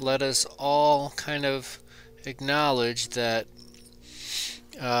 2021, let us all kind of acknowledge that,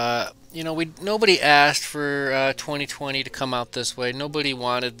 you know, nobody asked for 2020 to come out this way. Nobody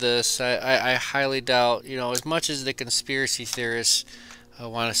wanted this. I highly doubt, you know, as much as the conspiracy theorists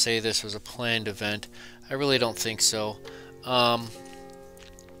want to say this was a planned event, I really don't think so.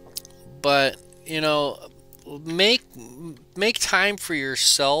 But you know, make time for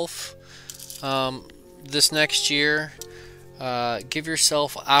yourself this next year. Give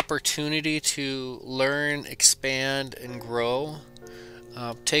yourself opportunity to learn, expand, and grow.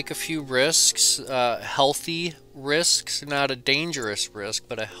 Take a few risks, healthy risks, not a dangerous risk,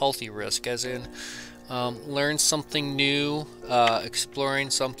 but a healthy risk, as in learn something new, exploring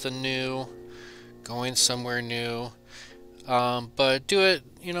something new, going somewhere new. But do it,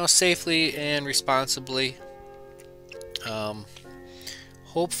 you know, safely and responsibly.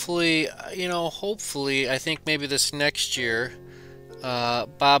 Hopefully, you know, hopefully, I think maybe this next year,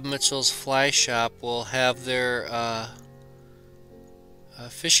 Bob Mitchell's Fly Shop will have their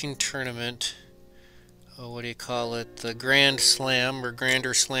fishing tournament. What do you call it? The Grand Slam or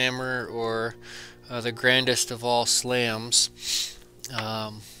Grander Slammer, or the grandest of all slams.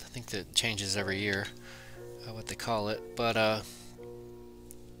 I think that changes every year, what they call it. But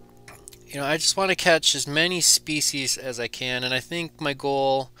you know, I just want to catch as many species as I can, and I think my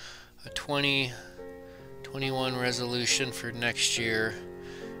goal, a 2021 resolution for next year,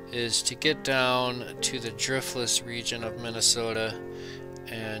 is to get down to the driftless region of Minnesota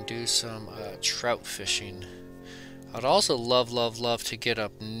and do some trout fishing. I'd also love to get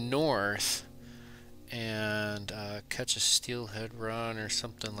up north and catch a steelhead run or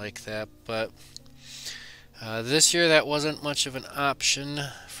something like that, but this year that wasn't much of an option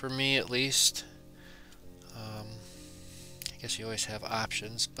for me, at least. I guess you always have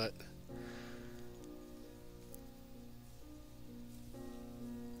options, but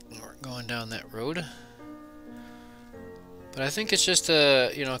we're going down that road. But I think it's just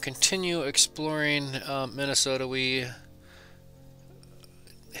to, you know, continue exploring Minnesota. We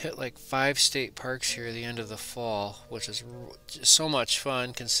hit like 5 state parks here at the end of the fall, which is just so much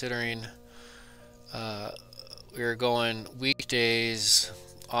fun considering we were going weekdays,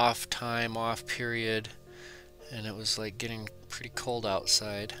 off time, off period, and it was like getting pretty cold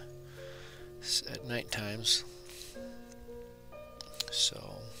outside at night times. So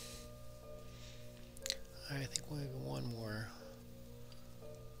I think we'll have one more.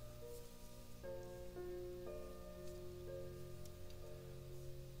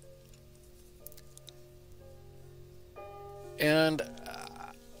 And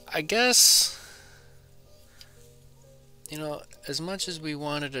I guess, you know, as much as we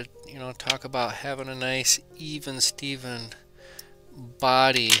wanted to, you know, talk about having a nice even Steven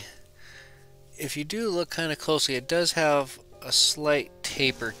body, if you do look kind of closely, it does have a slight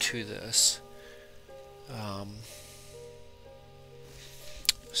taper to this.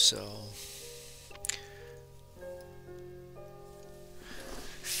 So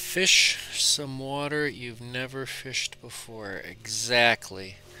fish some water you've never fished before.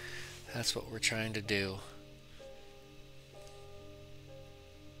 Exactly. That's what we're trying to do.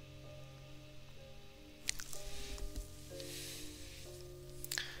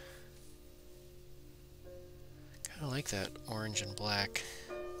 Kind of like that orange and black.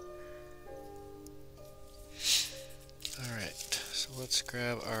 Alright, so let's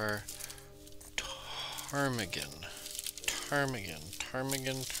grab our ptarmigan.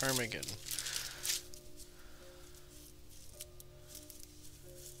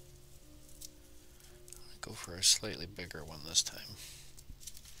 Go for a slightly bigger one this time.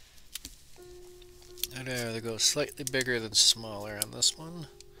 I'd rather go slightly bigger than smaller on this one.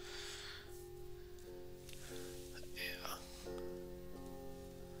 Yeah.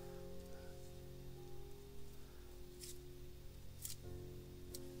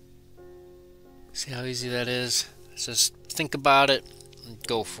 See how easy that is? Just think about it and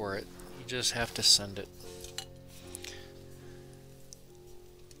go for it. You just have to send it.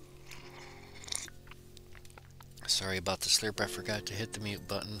 Sorry about the slurp, I forgot to hit the mute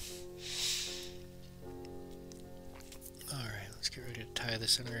button. Alright, let's get ready to tie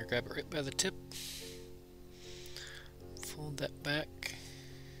this in. We're going to grab it right by the tip. Fold that back.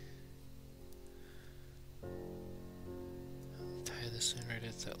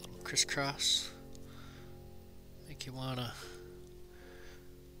 That little crisscross. Make you wanna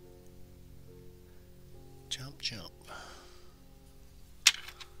jump, jump.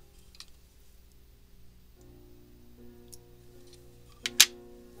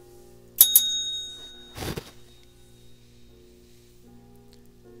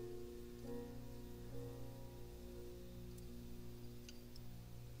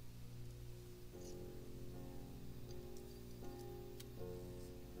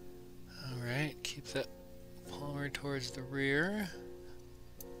 Alright, keep that palmer towards the rear.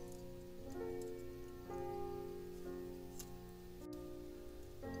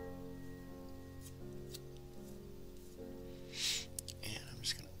 And I'm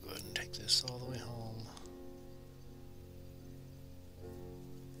just going to go ahead and take this all the way home.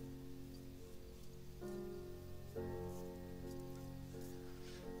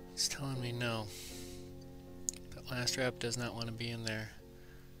 It's telling me no. That last wrap does not want to be in there.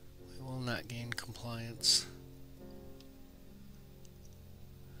 We will not gain compliance.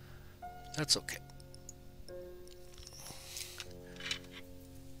 That's okay.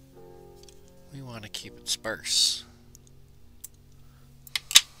 We want to keep it sparse.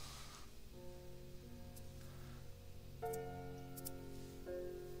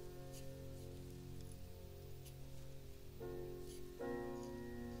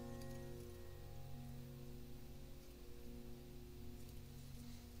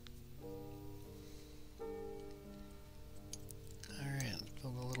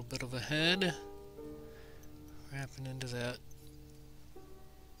 Build a little bit of a head, wrapping into that.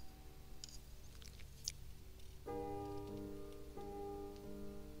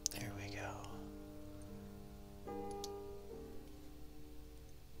 There we go.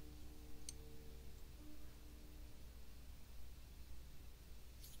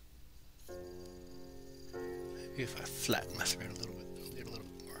 Maybe if I flatten my thread a little bit, it'll get a little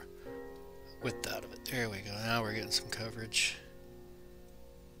bit more width out of it. There we go. Now we're getting some coverage.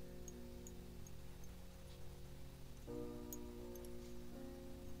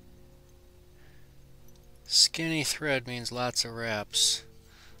 Skinny thread means lots of wraps.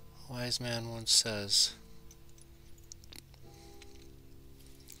 A wise man once says.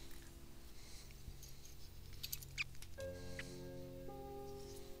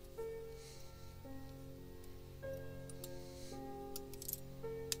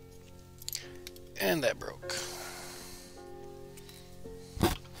 And that broke.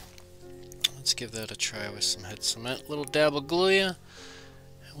 Let's give that a try with some head cement. Little dab of glue.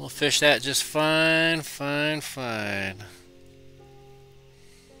 We'll fish that just fine, fine, fine.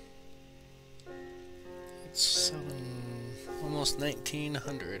 It's almost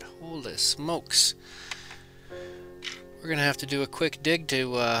 1900. Holy smokes. We're gonna have to do a quick dig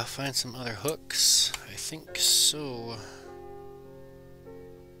to find some other hooks. I think so.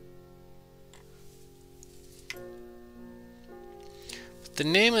 But the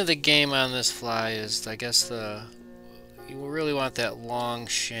name of the game on this fly is, I guess, you will really want that long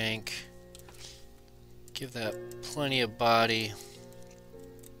shank. Give that plenty of body.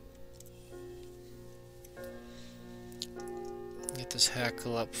 Get this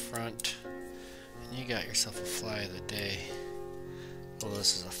hackle up front. And you got yourself a fly of the day. Well,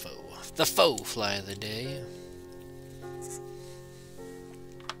 this is a faux. The faux fly of the day.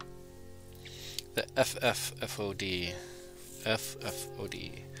 The FFFOD.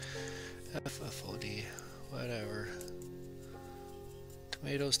 FFOD. FFOD. Whatever.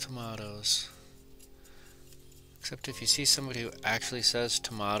 Tomatoes, tomatoes. Except if you see somebody who actually says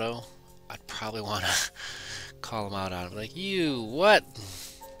tomato, I'd probably want to call them out on it. Like, you, what?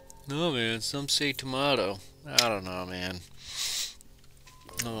 No, man, some say tomato. I don't know, man.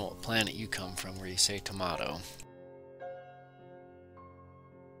 I don't know what planet you come from where you say tomato.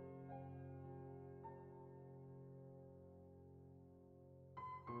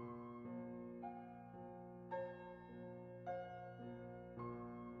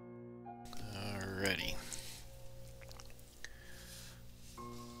 Alrighty.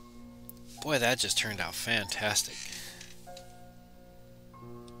 Boy, that just turned out fantastic.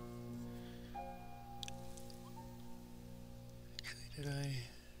 Did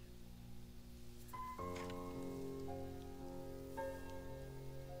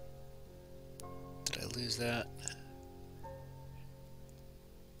I lose that?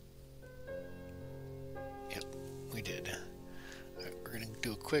 Yep, we did. Alright, we're gonna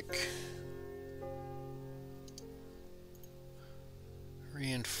do a quick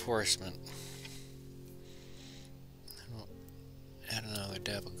reinforcement. And we'll add another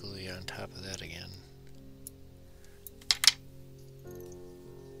dab of glue on top of that again.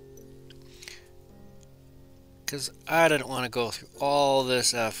 because I didn't want to go through all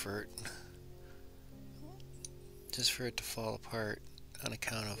this effort just for it to fall apart on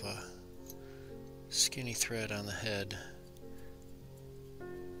account of a skinny thread on the head.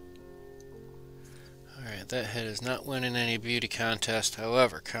 Alright, that head is not winning any beauty contest,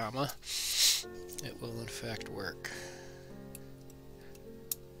 however, comma, it will in fact work.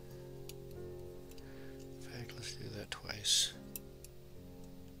 In fact, let's do that twice.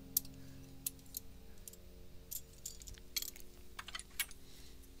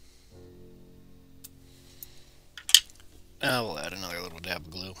 Now we'll add another little dab of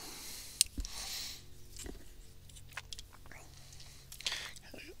glue.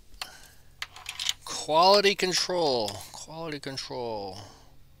 Quality control. Quality control.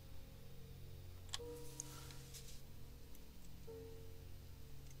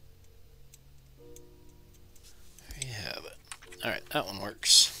 There you have it. Alright, that one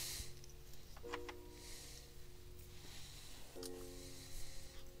works.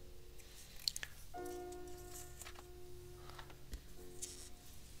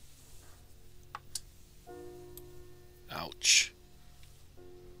 Ouch.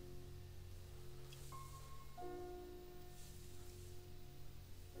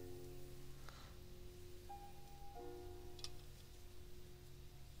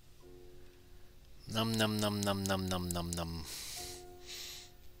 Num num num num num num num num.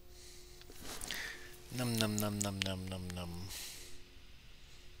 Num num num num num num num.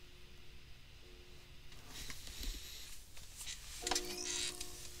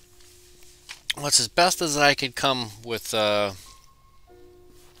 Well, it's as best as I could come with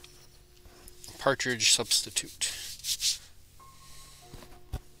partridge substitute.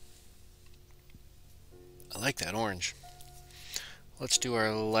 I like that orange. Let's do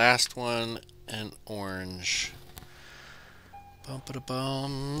our last one in orange.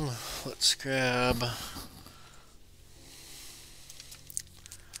 Bum-ba-da-bum. Let's grab. Then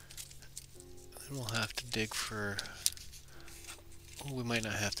we'll have to dig for. Oh, we might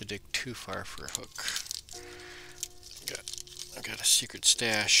not have to dig too far for a hook. I've got a secret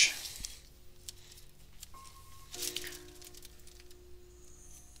stash.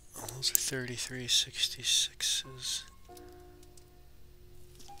 Those are 3366s.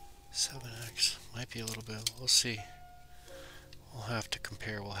 7x might be a little bit. We'll see. We'll have to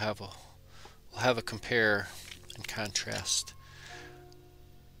compare. We'll have a compare and contrast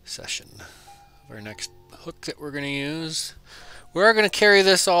session of our next hook that we're going to use. We're going to carry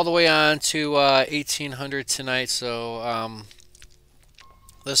this all the way on to 1800 tonight, so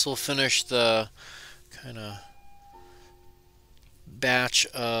this will finish the kind of batch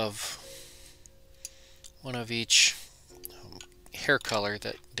of one of each hair color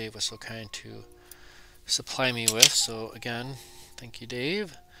that Dave was so kind to supply me with. So again, thank you,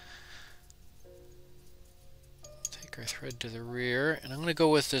 Dave. Take our thread to the rear, and I'm going to go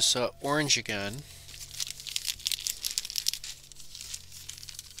with this orange again.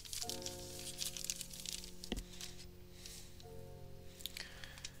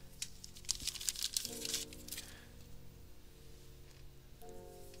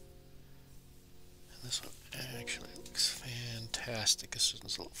 This one actually looks fantastic. This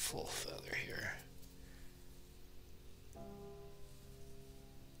one's a little full feather here.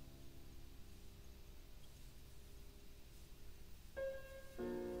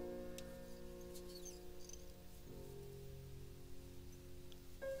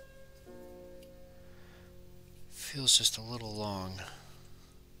 Feels just a little long.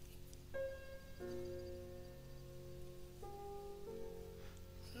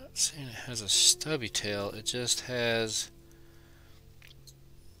 Not saying it has a stubby tail, it just has,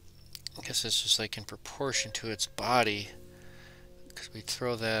 I guess it's just like in proportion to its body, because we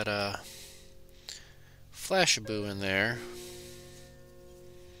throw that flash-a-boo in there,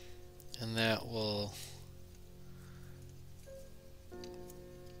 and that will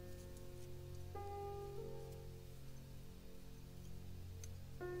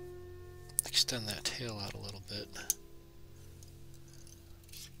extend that tail out a little bit.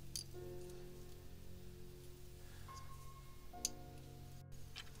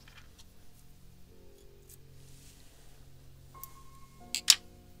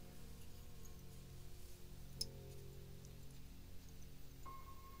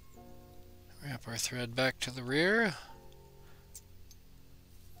 Wrap our thread back to the rear,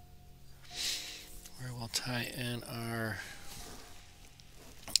 where we'll tie in our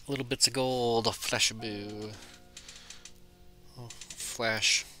little bits of gold, flash-a-boo. Oh,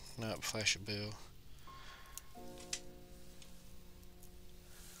 flash, not flash-a-boo.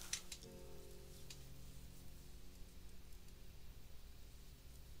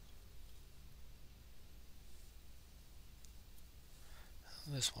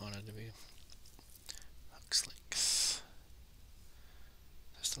 this wanted to be hooks length.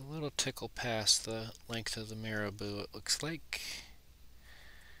 Just a little tickle past the length of the marabou, it looks like.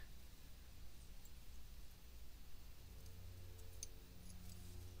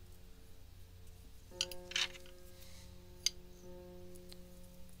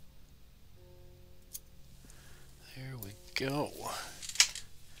 There we go.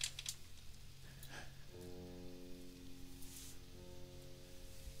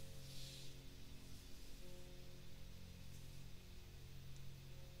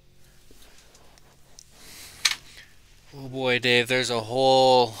 Oh boy, Dave, there's a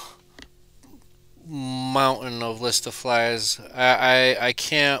whole mountain of list of flies. I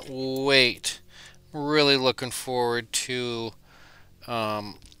can't wait. I'm really looking forward to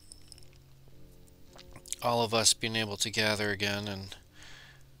all of us being able to gather again and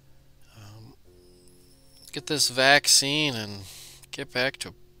get this vaccine and get back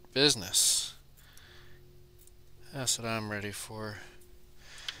to business. That's what I'm ready for.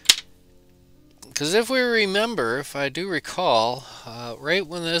 Because if we remember, if I do recall, right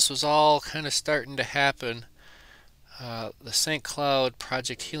when this was all kind of starting to happen, the St. Cloud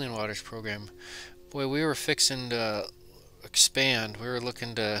Project Healing Waters program, boy, we were fixing to expand. We were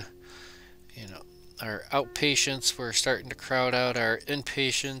looking to, you know, our outpatients were starting to crowd out our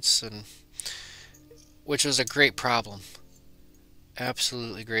inpatients, and which was a great problem.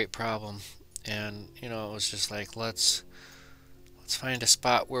 Absolutely great problem. And, you know, it was just like, let's find a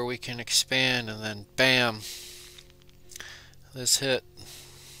spot where we can expand, and then bam, this hit.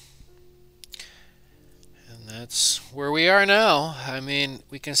 And that's where we are now. I mean,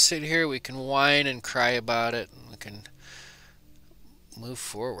 we can sit here, we can whine and cry about it, and we can move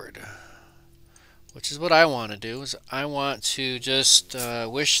forward. Which is what I want to do, is I want to just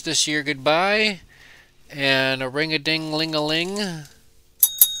wish this year goodbye and a ring-a-ding-ling-a-ling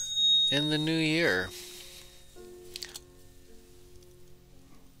in the new year.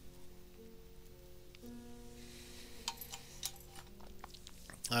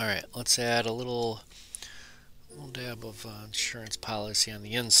 Alright, let's add a little dab of insurance policy on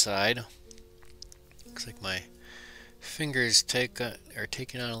the inside. Looks like my fingers are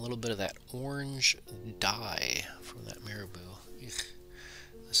taking on a little bit of that orange dye from that marabou. Eek.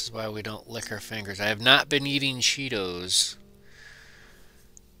 This is why we don't lick our fingers. I have not been eating Cheetos.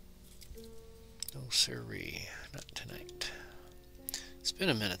 No siree, not tonight. It's been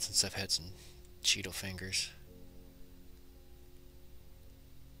a minute since I've had some Cheeto fingers.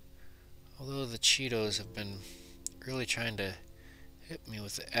 Although the Cheetos have been really trying to hit me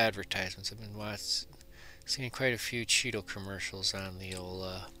with the advertisements. I've been seeing quite a few Cheeto commercials on the old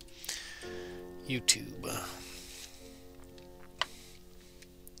YouTube.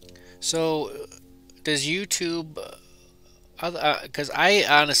 So, does YouTube... because I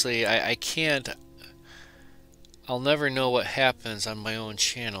honestly, I can't... I'll never know what happens on my own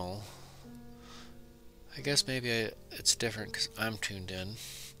channel. I guess maybe it's different because I'm tuned in.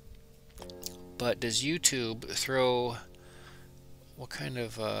 But does YouTube throw what kind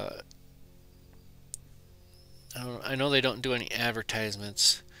of I know they don't do any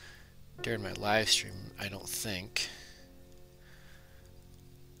advertisements during my live stream, I don't think.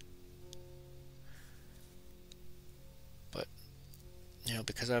 But you know,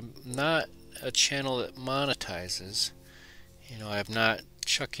 because I'm not a channel that monetizes, you know, I'm not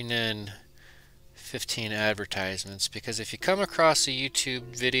chucking in 15 advertisements, because if you come across a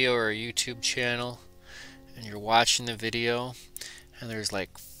YouTube video or a YouTube channel and you're watching the video and there's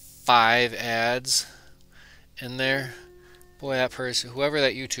like 5 ads in there, boy, that person, whoever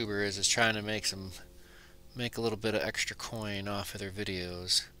that YouTuber is trying to make a little bit of extra coin off of their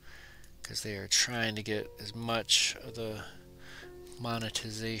videos, because they are trying to get as much of the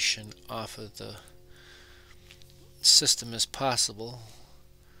monetization off of the system as possible,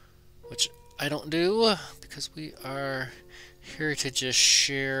 which I don't do, because we are here to just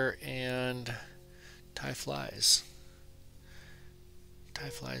share and tie flies. Tie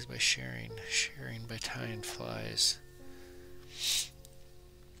flies by sharing, sharing by tying flies.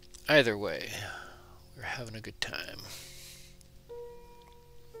 Either way, we're having a good time.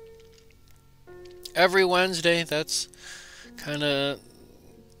 Every Wednesday, that's kind of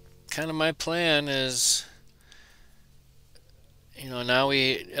my plan is, you know, now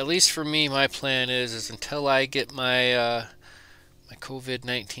at least for me, my plan is until I get my my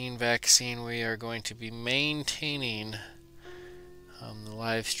COVID-19 vaccine, we are going to be maintaining the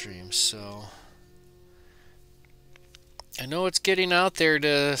live stream. So I know it's getting out there to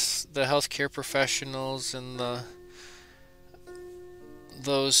the healthcare professionals and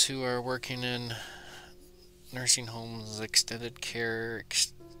those who are working in nursing homes, extended care,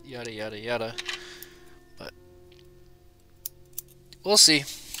 yada yada yada. But we'll see.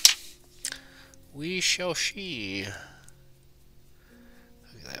 We shall see.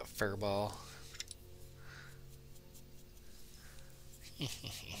 Look at that fur ball.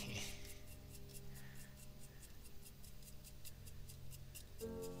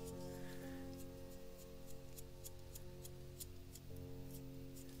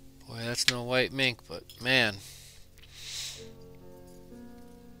 Boy, that's no white mink, but man,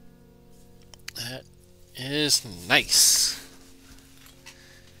 that is nice.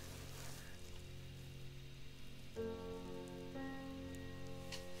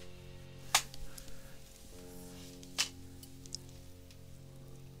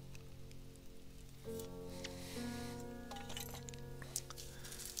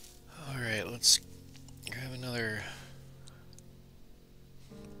 Alright, let's grab another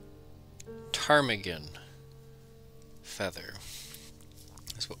ptarmigan feather.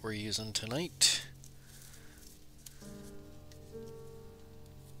 That's what we're using tonight.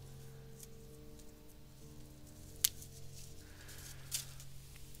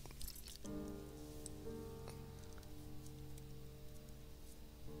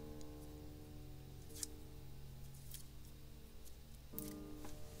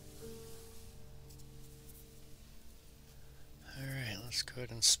 Alright, let's go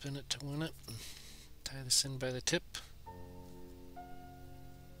ahead and spin it to win it. Tie this in by the tip.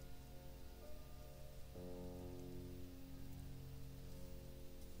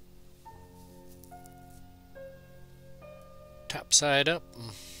 Top side up,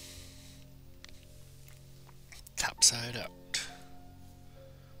 top side out.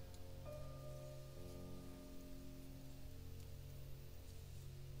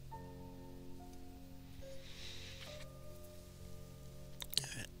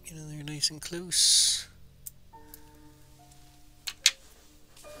 Get in there nice and close.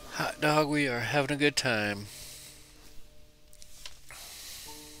 Hot dog, we are having a good time.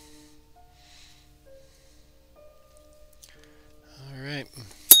 Alright.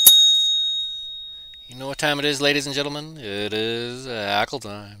 You know what time it is, ladies and gentlemen? It is ackle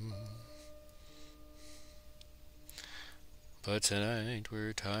time. But tonight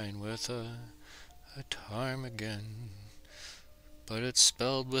we're tying with a ptarmigan. But it's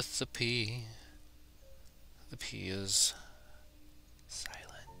spelled with the P. The P is silent.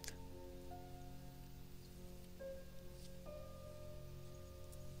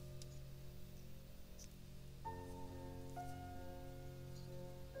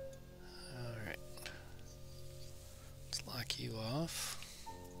 Alright. Let's lock you off.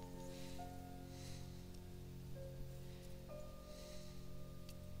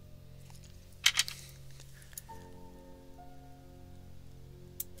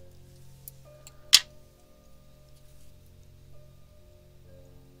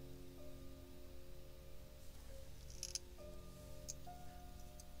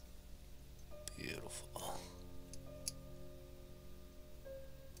 Beautiful.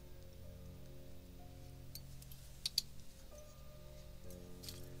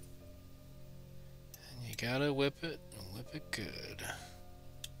 And you gotta whip it, and whip it good.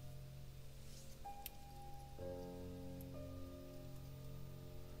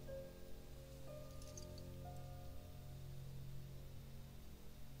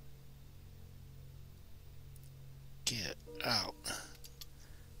 Get out.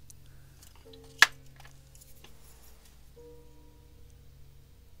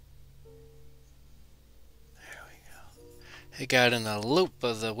 It got in the loop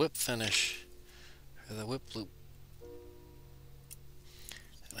of the whip finish, or the whip loop.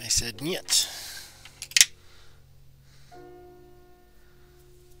 And I said, "Nyet."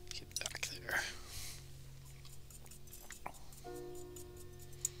 Get back there.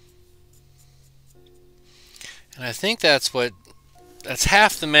 And I think that's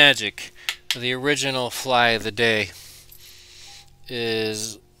half the magic of the original fly of the day,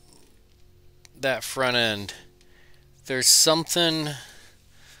 is that front end. There's something to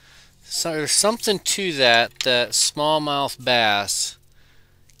that smallmouth bass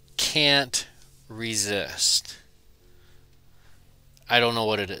can't resist. I don't know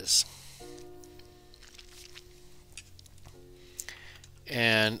what it is.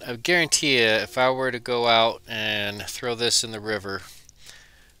 And I guarantee you, if I were to go out and throw this in the river,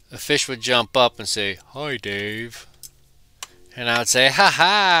 a fish would jump up and say, "Hi, Dave." And I would say, "Ha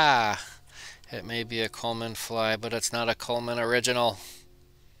ha! It may be a Coleman fly, but it's not a Coleman original."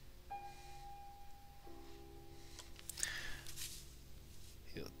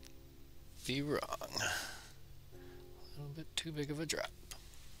 You'll be wrong. A little bit too big of a drop.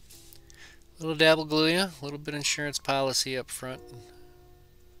 Little dabble glue ya, a little bit of insurance policy up front.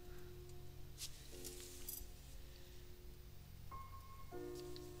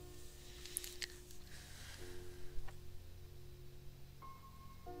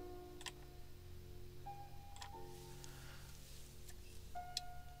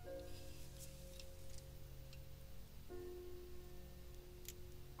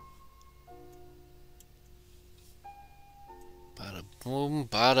 Bada boom,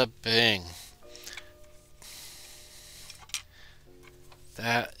 bada bing.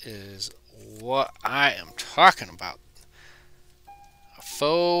 That is what I am talking about. A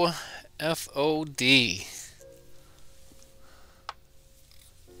faux FOD.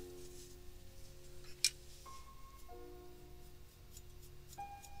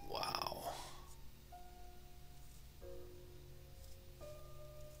 Wow.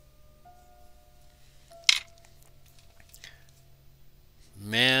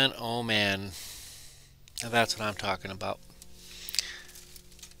 Man, oh man. Now that's what I'm talking about.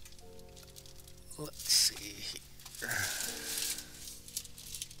 Let's see here.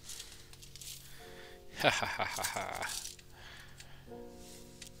 Ha ha ha ha ha.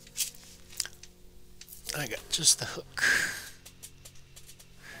 I got just the hook.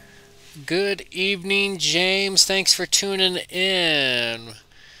 Good evening, James. Thanks for tuning in.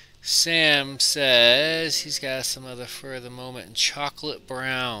 Sam says he's got some other for the moment in chocolate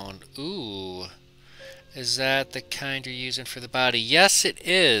brown. Ooh. Is that the kind you're using for the body? Yes, it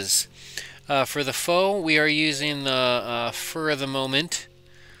is. For the faux, we are using the fur of the moment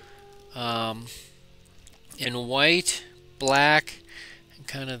in white, black, and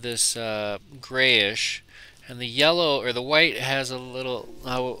kind of this grayish. And the yellow or the white has a little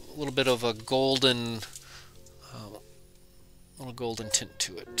bit of a golden, little golden tint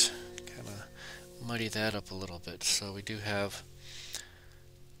to it. Kind of muddy that up a little bit. So we do have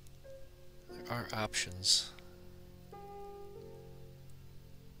our options.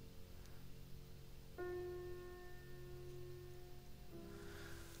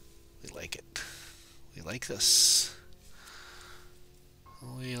 We like it. We like this.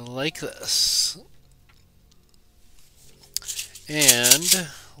 We like this. And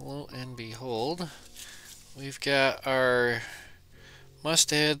lo and behold, we've got our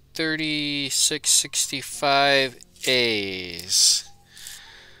Mustad 3665As.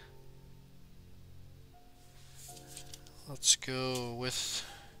 Let's go with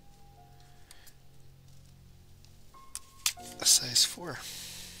a size 4.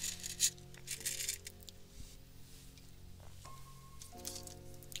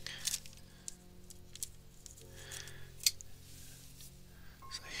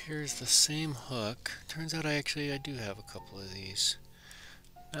 Here's the same hook. Turns out I do have a couple of these.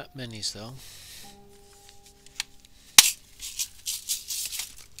 Not minis though.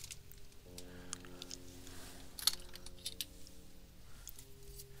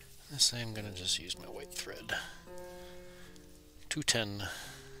 This I'm gonna just use my white thread. 210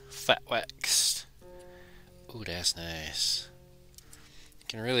 fat waxed. Ooh, that's nice.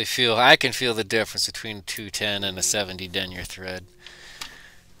 I can feel the difference between 210 and a 70 denier thread.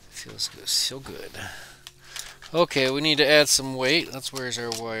 Feels good, so good. Okay, we need to add some weight. Where's our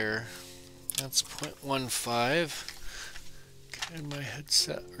wire? That's 0.15. Can my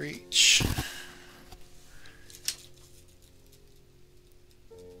headset reach?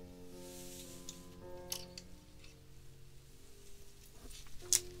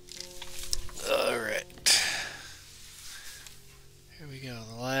 All right. Here we go.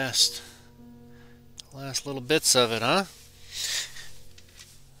 The last little bits of it, huh?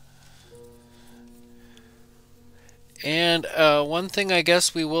 And one thing I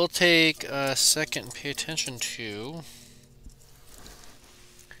guess we will take a second and pay attention to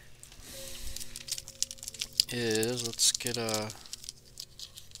is, let's get one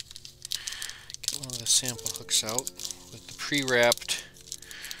of the sample hooks out with the pre-wrapped.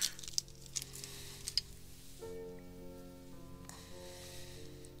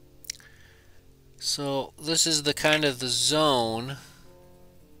 So this is the kind of the zone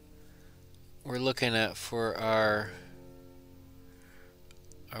we're looking at for our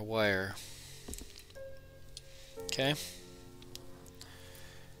wire. Okay.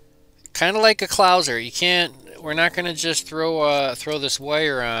 Kind of like a clouser. We're not going to just throw this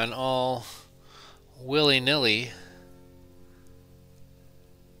wire on all willy-nilly.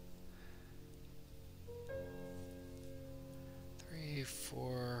 Three,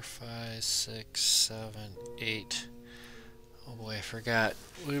 4, 5, 6, 7, 8. Oh boy, I forgot.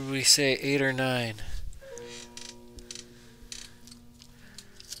 What did we say? 8 or 9?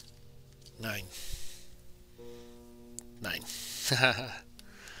 9. 9.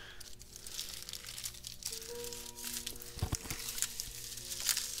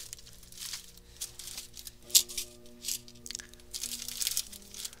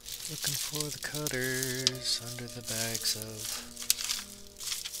 Looking for the cutters under the bags of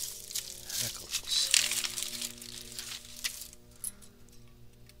hackles.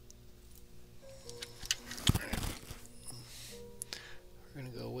 Alright. We're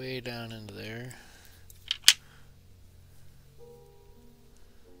going to go way down into there.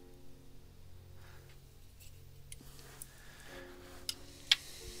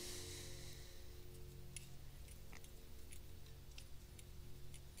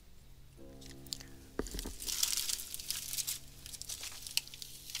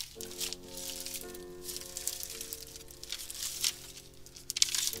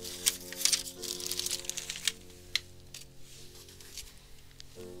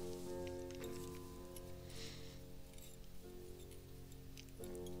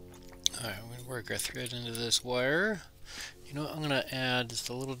 Alright, I'm going to work our thread into this wire. You know what, I'm going to add just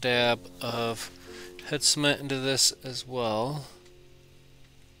a little dab of head cement into this as well.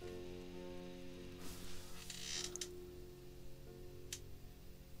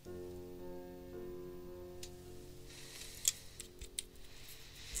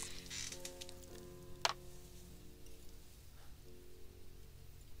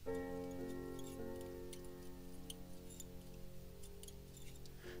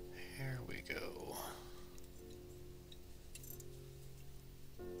 Here we go.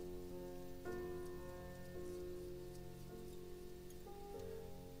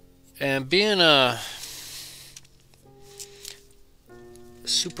 And being a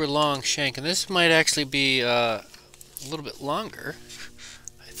super long shank, and this might actually be a little bit longer,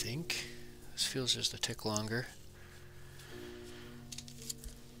 I think. This feels just a tick longer.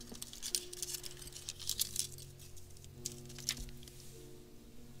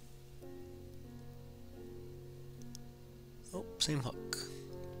 Oh, same hook.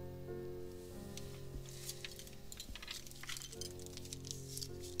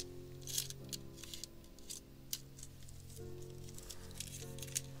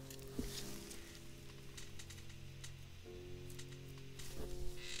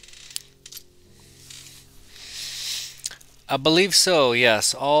 I believe so,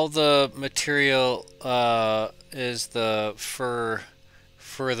 yes. All the material is the fur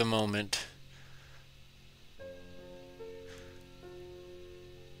for the moment.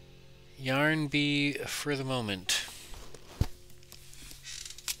 Yarn bee for the moment.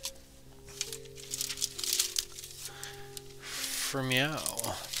 For meow.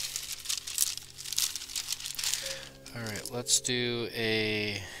 Alright, let's do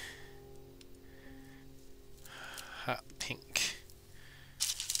a hot pink.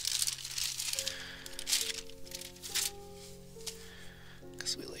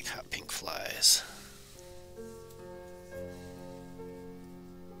 Because we like hot pink flies.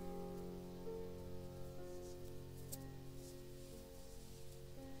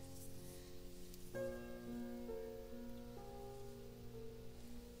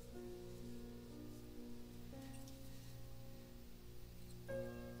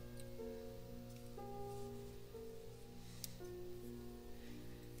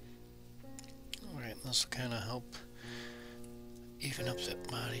 This will kind of help even up that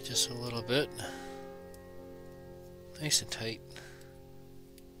body just a little bit. Nice and tight.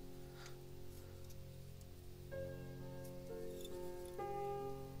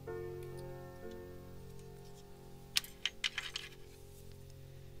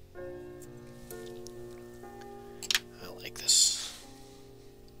 I like this.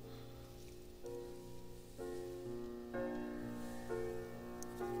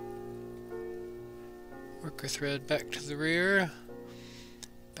 Work our thread back to the rear,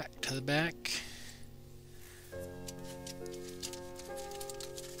 back to the back.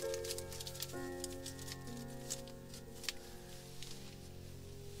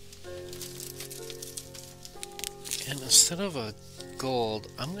 And instead of a gold,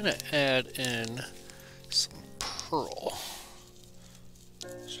 I'm going to add in some pearl.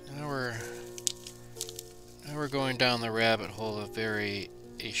 So now we're going down the rabbit hole of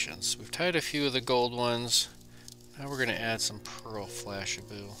variations. We've tied a few of the gold ones. Now we're going to add some pearl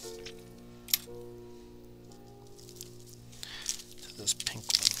flashaboo to this pink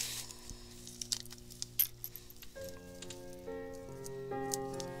one.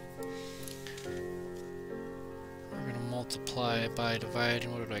 We're going to multiply by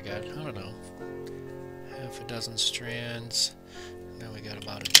dividing. What did I got? I don't know. Half a dozen strands. Now we got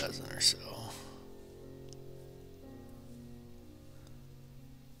about a dozen or so.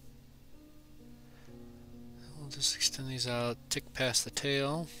 Just extend these out, tick past the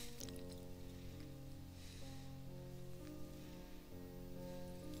tail.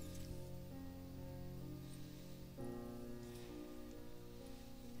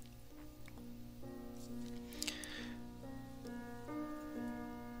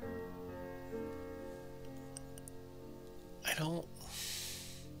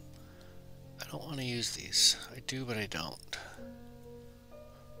 don't want to use these. I do, but I don't.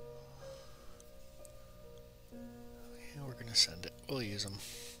 Yeah, we're gonna send it. We'll use them.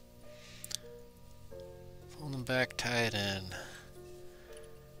 Fold them back, tie it in.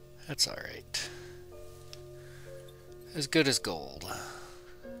 That's alright. As good as gold.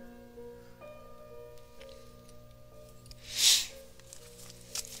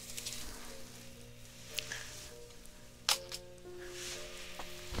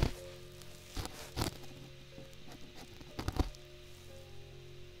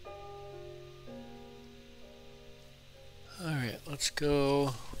 Alright, let's go.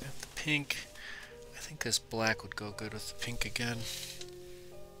 We got the pink. I think this black would go good with the pink again.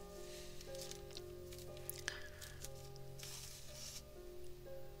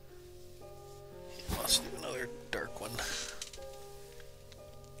 Let's do another dark one.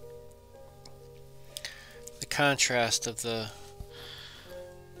 The contrast of the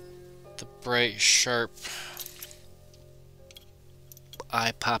bright, sharp,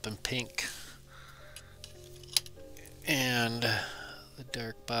 eye-popping pink and the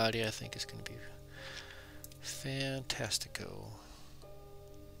dark body, I think, is going to be fantastico.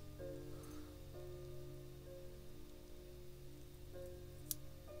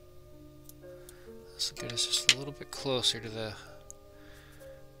 This will get us just a little bit closer to the,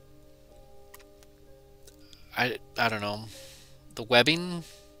 I don't know, the webbing.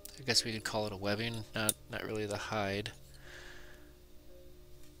 I guess we could call it a webbing, not really the hide.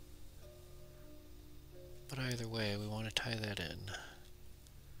 But either way, we want to tie that in.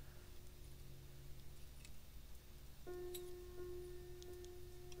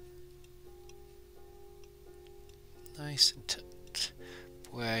 Nice and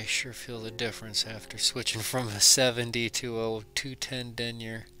boy, I sure feel the difference after switching from a 70 to a 210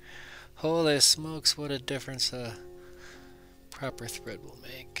 denier. Holy smokes, what a difference a proper thread will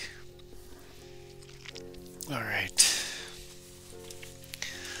make. Alright.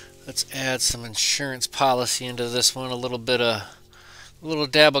 Let's add some insurance policy into this one. A little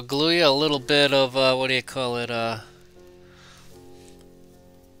dab of glue, a little bit of, what do you call it,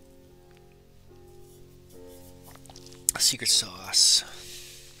 secret sauce.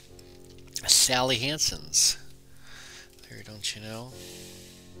 Sally Hansen's. There, don't you know?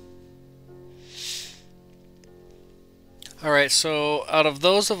 Alright, so out of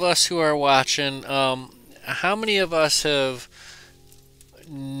those of us who are watching, how many of us have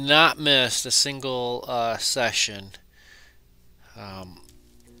not missed a single session?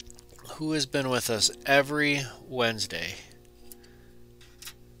 Who has been with us every Wednesday?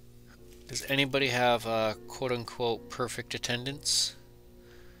 Does anybody have quote-unquote perfect attendance?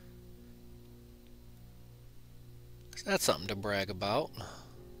 'Cause that's something to brag about.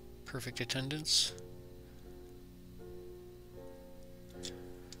 Perfect attendance.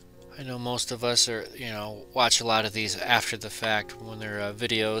 I know most of us are, watch a lot of these after the fact when they're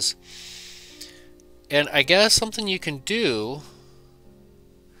videos. And I guess something you can do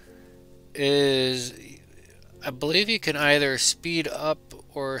is, I believe you can either speed up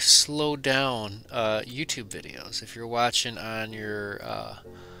or slow down YouTube videos if you're watching on your, I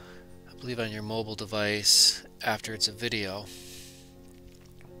believe on your mobile device after it's a video.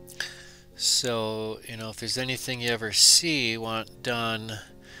 So, if there's anything you ever see you want done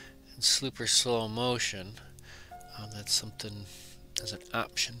in super slow motion, that's something as an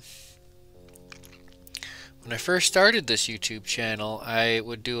option. When I first started this YouTube channel, I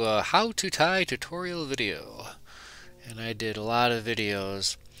would do a how to tie tutorial video. And I did a lot of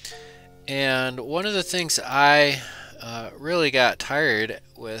videos. And one of the things I really got tired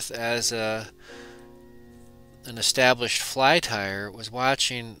with as an established fly tyer was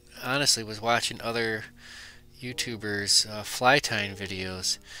watching other YouTubers fly tying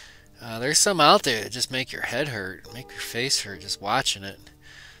videos. There's some out there that just make your head hurt, make your face hurt just watching it.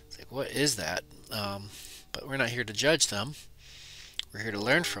 It's like, what is that? But we're not here to judge them. We're here to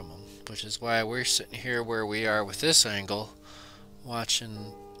learn from them, which is why we're sitting here where we are with this angle,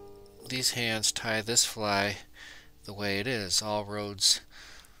 watching these hands tie this fly the way it is. All roads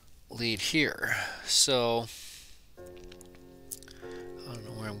lead here. So, I don't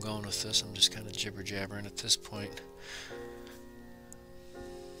know where I'm going with this. I'm just kind of jibber-jabbering at this point. Go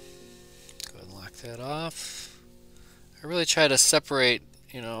ahead and lock that off. I really try to separate,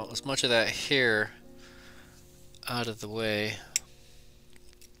 as much of that hair out of the way.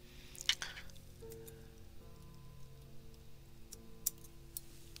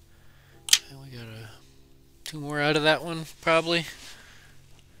 And we got two more out of that one, probably.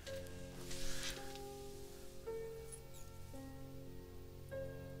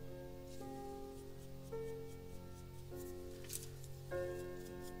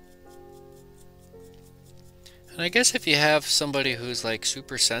 And I guess if you have somebody who's like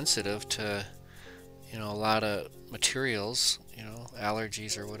super sensitive to, you know, a lot of materials, you know,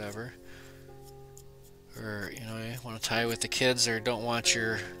 allergies or whatever, or, you know, you want to tie with the kids or don't want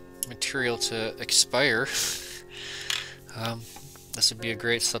your material to expire, this would be a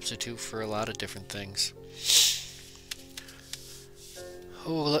great substitute for a lot of different things.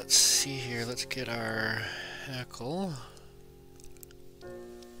 Oh, let's see here. Let's get our hackle.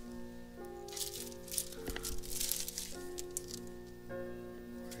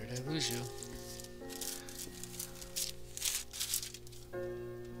 Where did I lose you?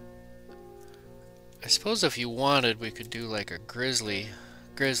 I suppose if you wanted, we could do like a grizzly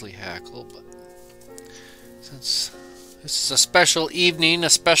hackle, but since this is a special evening, a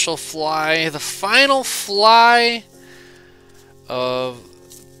special fly, the final fly of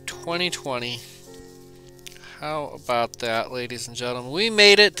 2020. How about that, ladies and gentlemen? We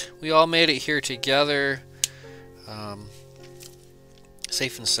made it. We all made it here together.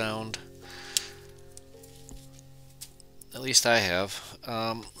 Safe and sound. At least I have.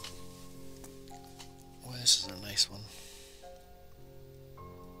 Well, this is a nice one.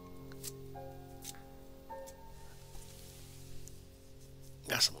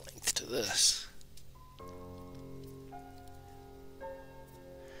 Got some length to this.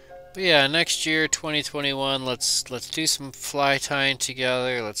 But yeah, next year, 2021, let's do some fly tying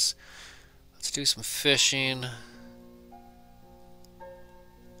together. Let's do some fishing.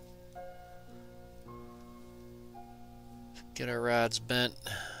 Get our rods bent.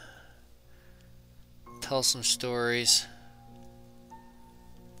 Tell some stories.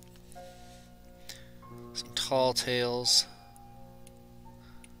 Some tall tails.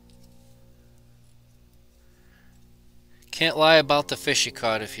 Can't lie about the fish you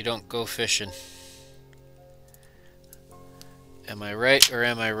caught if you don't go fishing. Am I right or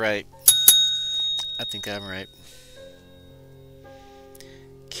am I right? I think I'm right.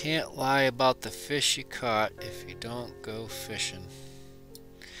 Can't lie about the fish you caught if you don't go fishing.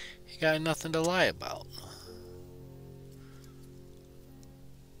 You got nothing to lie about.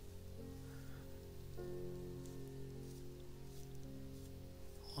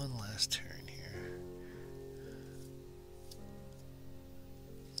 One last turn here.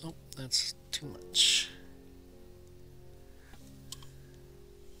 Nope, that's too much.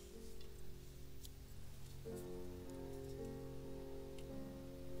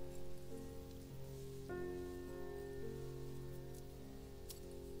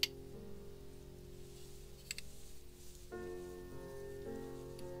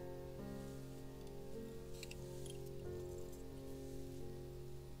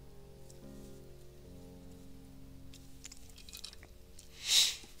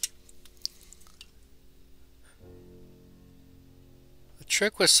 The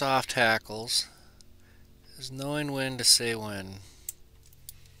trick with soft hackles is knowing when to say when.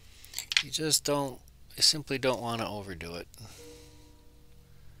 You simply don't want to overdo it.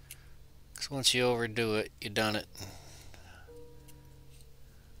 Because once you overdo it, you done it.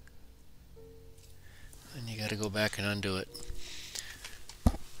 And you gotta go back and undo it.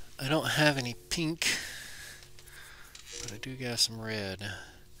 I don't have any pink, but I do got some red.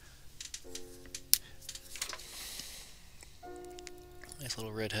 Nice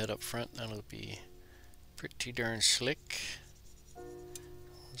little red head up front. That'll be pretty darn slick.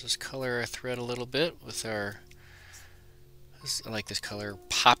 We'll just color our thread a little bit with our, I like this color,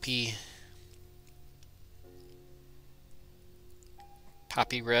 poppy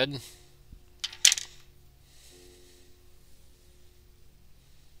red.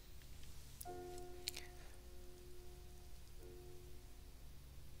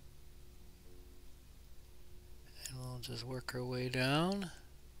 And we'll just work our way down.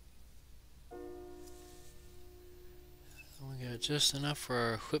 We got just enough for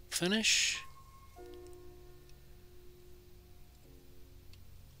our whip finish.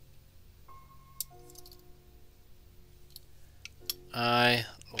 I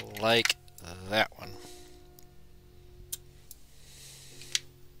like that one.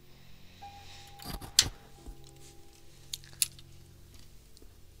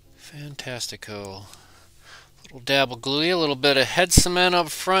 Fantastico. Little dab of glue, a little bit of head cement up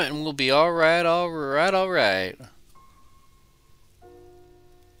front, and we'll be all right, all right, all right.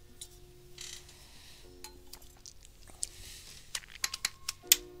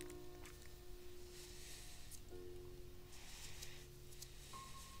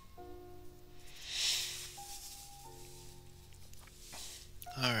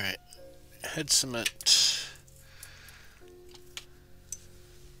 All right, head cement.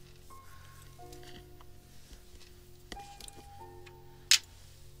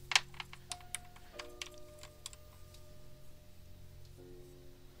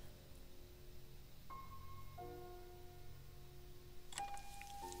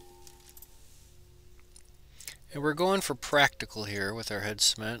 And we're going for practical here with our head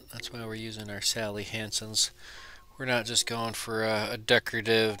cement. That's why we're using our Sally Hansen's. We're not just going for a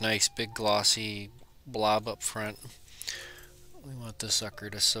decorative, nice, big, glossy blob up front. We want the sucker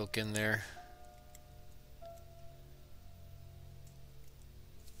to soak in there.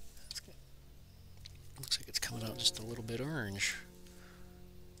 Looks like it's coming out just a little bit orange.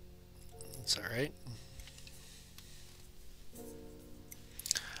 That's alright.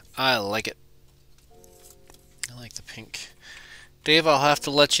 I like it. I like the pink. Dave, I'll have to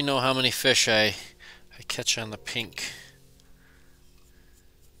let you know how many fish I catch on the pink.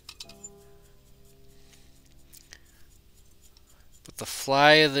 But the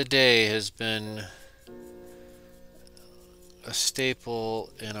fly of the day has been a staple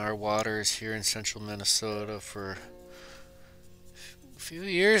in our waters here in central Minnesota for a few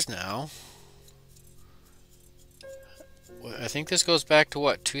years now. I think this goes back to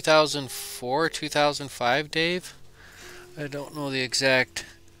what, 2004, 2005, Dave? I don't know the exact,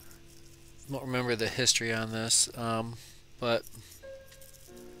 don't remember the history on this, but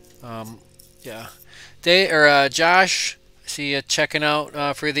yeah. Josh, I see you checking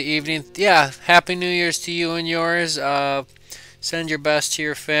out for the evening. Yeah, Happy New Year's to you and yours. Send your best to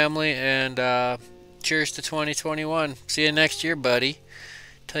your family, and cheers to 2021. See you next year, buddy.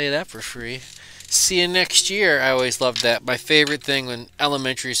 Tell you that for free. See you next year. I always loved that. My favorite thing when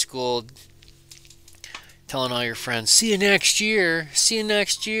elementary school, telling all your friends, see you next year. See you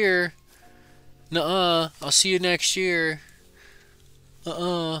next year. Nuh-uh. I'll see you next year.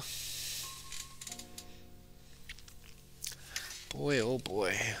 Uh-uh. Boy, oh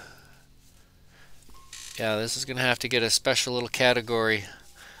boy. Yeah, this is going to have to get a special little category.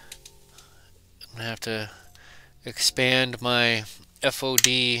 I'm going to have to expand my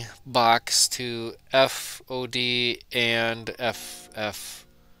FOD box to FOD and FFOD.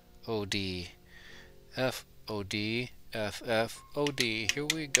 FOD, FFOD. Here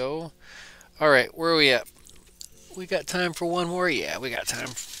we go. Alright, where are we at? We got time for one more? Yeah, we got time.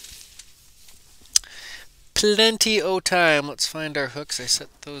 Plenty o' time. Let's find our hooks. I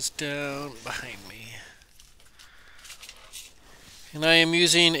set those down behind me. And I am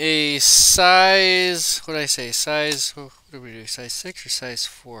using a size, what did I say, size, what did we do, size 6 or size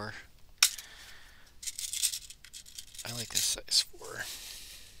 4? I like this size 4.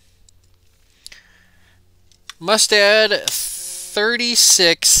 Mustad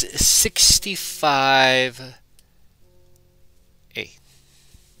 3665A.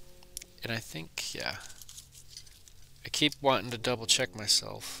 And I think, yeah, I keep wanting to double check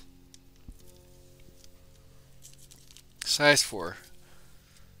myself. Size 4.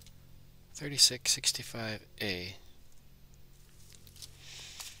 3665A.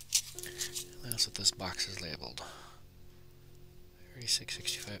 That's what this box is labeled.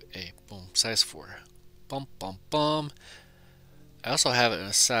 3665A. Boom. Size 4. Bum, bum, bum. I also have it in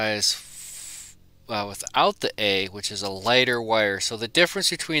a size without the A, which is a lighter wire. So the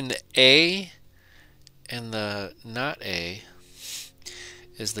difference between the A and the not A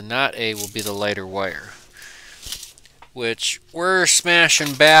is the not A will be the lighter wire. Which we're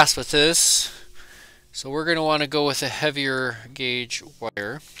smashing bass with this, so we're going to want to go with a heavier gauge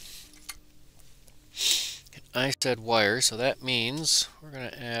wire. I said wire, so that means we're going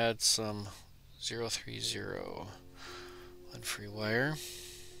to add some 030 one free wire.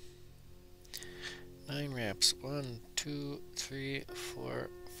 9 wraps. 1, 2, 3, 4,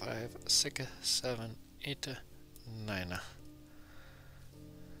 5, 6, 7, 8, 9.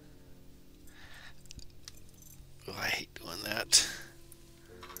 Oh, I hate doing that.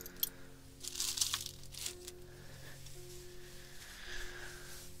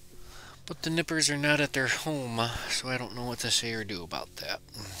 But the nippers are not at their home, so I don't know what to say or do about that.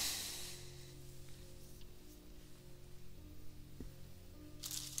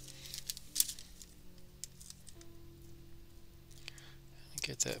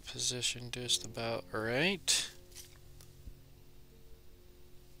 Get that position just about right.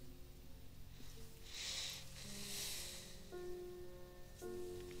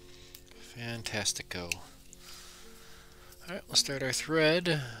 Fantastico. Alright, we'll start our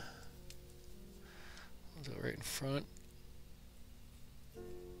thread. We'll do it right in front.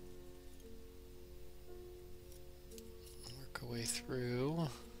 Work our way through.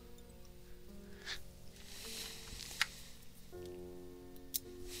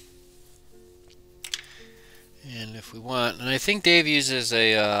 And if we want, and I think Dave uses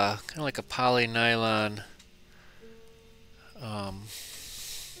a kind of like a poly nylon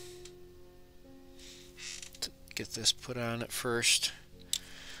get this put on at first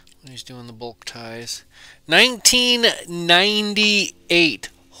when he's doing the bulk ties. 1998.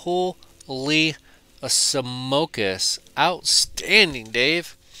 Holy a Samocus. Outstanding,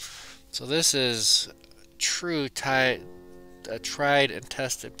 Dave. So this is a tried and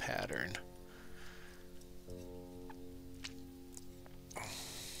tested pattern.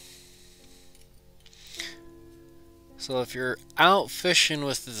 So if you're out fishing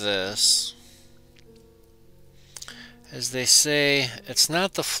with this, as they say, it's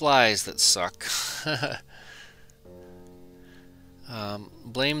not the flies that suck.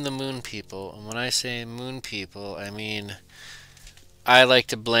 Blame the moon people. And when I say moon people, I mean I like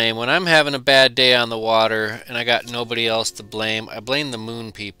to blame. When I'm having a bad day on the water and I got nobody else to blame, I blame the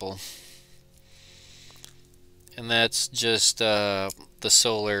moon people. And that's just the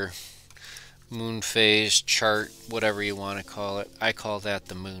solar moon phase chart, whatever you want to call it. I call that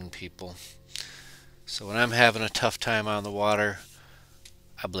the moon people. So when I'm having a tough time on the water,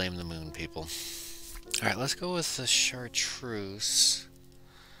 I blame the moon people. Alright, let's go with the chartreuse.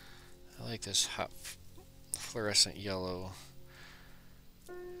 I like this hot fluorescent yellow.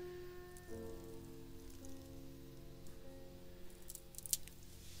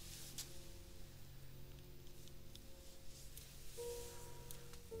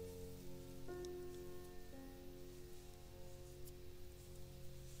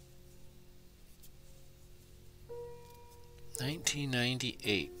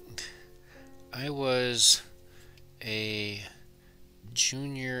 $1998. I was a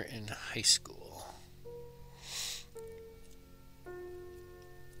junior in high school.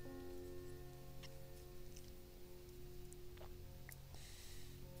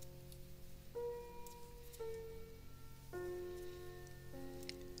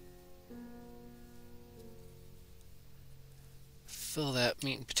 Fill that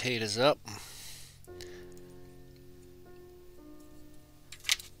meat and potatoes up.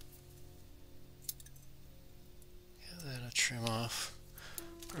 Trim off.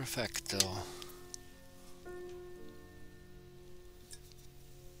 Perfecto.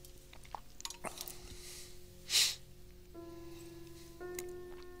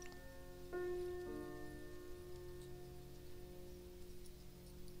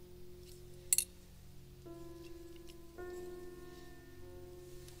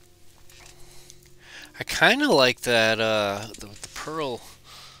 I kind of like that the pearl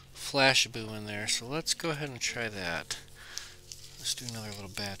Flashaboo in there, so let's go ahead and try that. Let's do another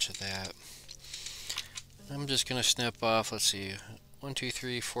little batch of that. I'm just gonna snip off, let's see, 1, 2,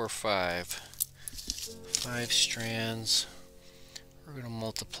 3, 4, 5. 5 strands. We're gonna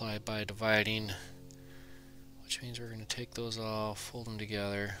multiply by dividing, which means we're gonna take those all, fold them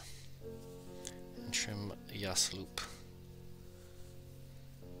together, and trim a yas loop.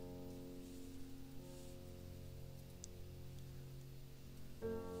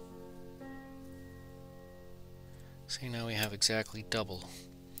 See, now we have exactly double.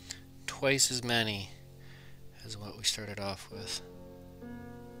 Twice as many as what we started off with.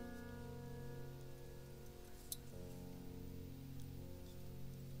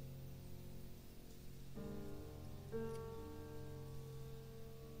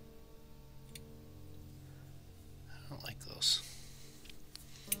 I don't like those.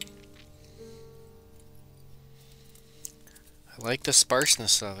 I like the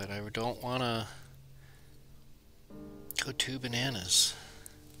sparseness of it. I don't want to go too bananas.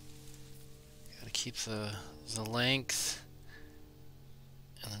 Gotta keep the length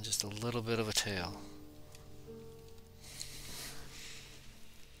and then just a little bit of a tail.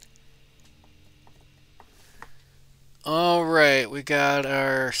 Alright, we got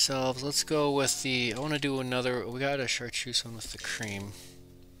ourselves, let's go with I want to do another, we got a chartreuse one with the cream.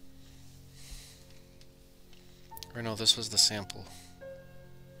 Or no, this was the sample.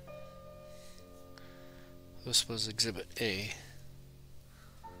 This was exhibit A.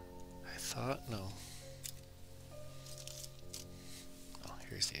 I thought, no. Oh,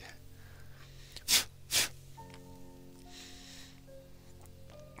 here's the...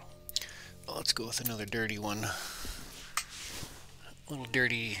 Well, let's go with another dirty one. A little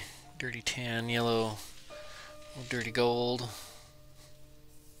dirty tan, yellow, a little dirty gold.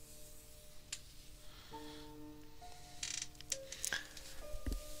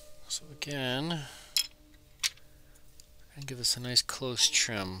 So again, and give us a nice close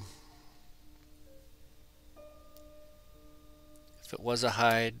trim. If it was a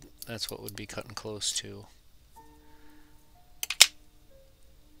hide, that's what would be cutting close to.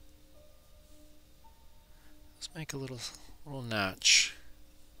 Let's make a little notch.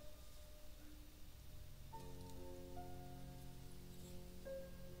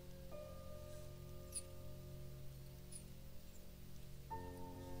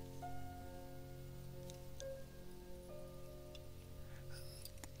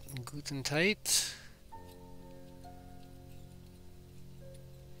 Guten tight.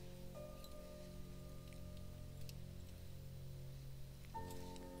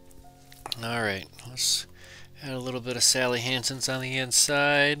 Let's add a little bit of Sally Hansen's on the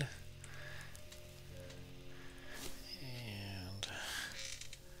inside. And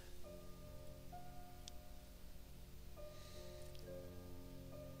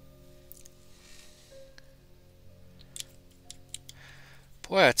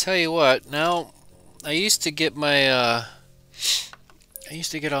boy, I tell you what, now I used to get my all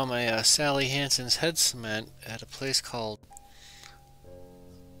my Sally Hansen's head cement at a place called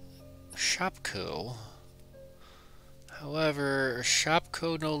Shopco. However,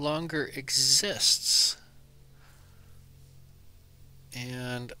 Shopco no longer exists.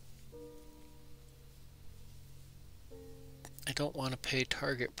 And I don't want to pay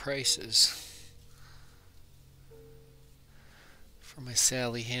Target prices for my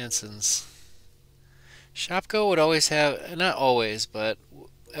Sally Hansen's. Shopko would always have, not always, but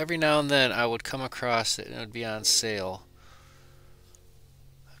every now and then I would come across it and it would be on sale.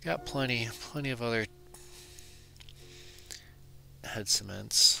 I've got plenty of other head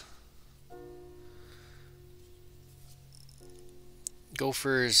cements.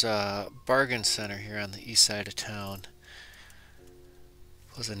 Gophers Bargain Center here on the east side of town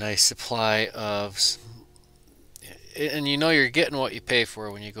was a nice supply of, and you know you're getting what you pay for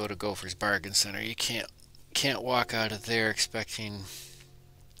when you go to Gophers Bargain Center. You can't walk out of there expecting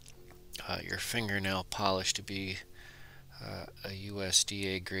your fingernail polish to be a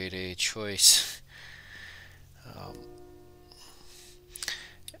USDA grade A choice.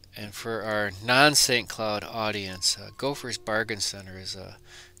 And for our non-St. Cloud audience, Gophers Bargain Center is an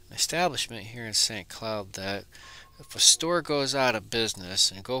establishment here in St. Cloud that if a store goes out of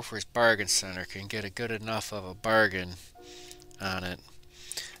business and Gophers Bargain Center can get a good enough of a bargain on it,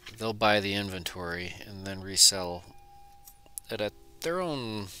 they'll buy the inventory and then resell it at their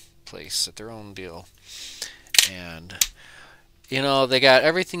own place, at their own deal. And you know, they got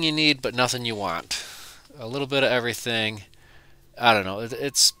everything you need but nothing you want. A little bit of everything. I don't know,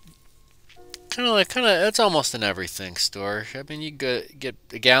 it's it's almost an everything store. I mean, you get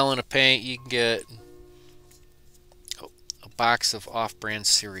a gallon of paint, you can get a box of off-brand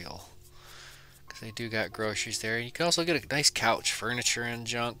cereal, because they do got groceries there. You can also get a nice couch, furniture, and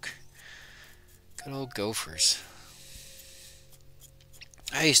junk. Good old Gophers.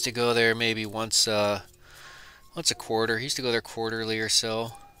 I used to go there maybe once a quarter. I used to go there quarterly or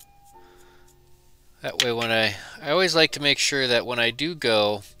so. That way, when I always like to make sure that when I do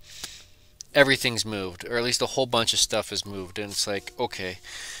go, everything's moved, or at least a whole bunch of stuff is moved. And it's like, okay,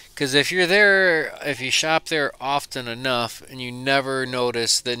 because if you shop there often enough and you never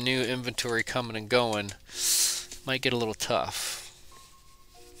notice the new inventory coming and going, it might get a little tough.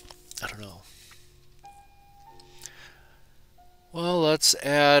 I don't know. Well, let's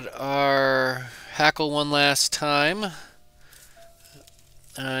add our hackle one last time.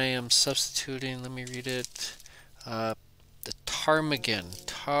 I am substituting, let me read it, the ptarmigan.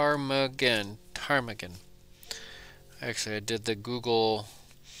 Actually, I did the Google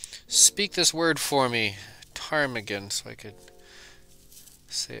speak this word for me, ptarmigan, so I could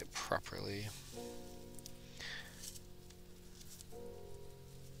say it properly.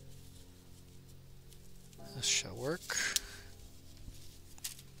 This shall work.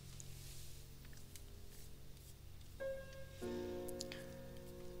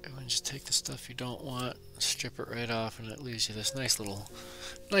 And just take the stuff you don't want, strip it right off, and it leaves you this nice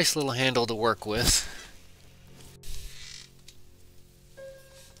little handle to work with.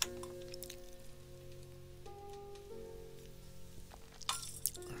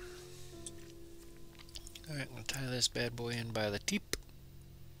 Alright, I'm going to tie this bad boy in by the tip.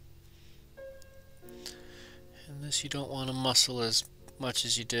 And this you don't want to muscle as much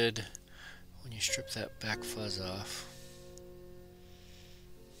as you did when you strip that back fuzz off.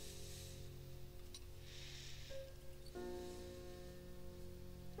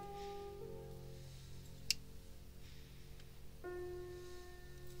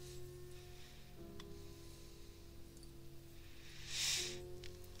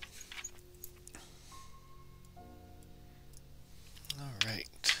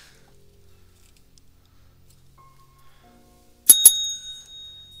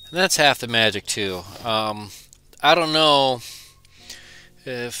 And that's half the magic too. I don't know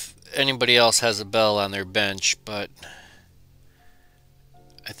if anybody else has a bell on their bench, but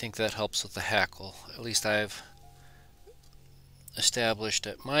I think that helps with the hackle. At least I've established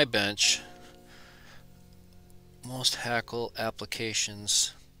at my bench, most hackle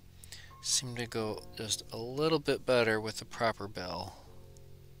applications seem to go just a little bit better with the proper bell.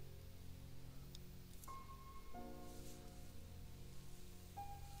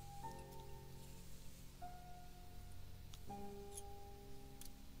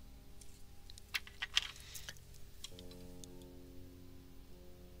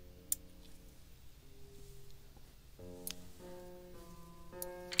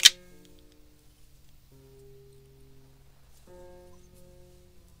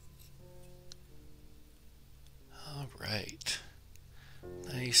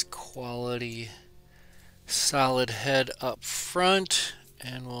 Nice quality solid head up front,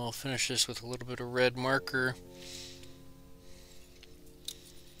 and we'll finish this with a little bit of red marker.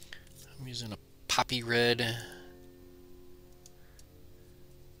 I'm using a poppy red.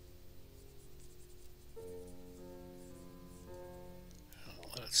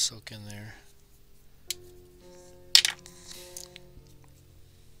 I'll let it soak in there.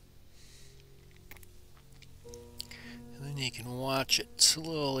 And then you can watch it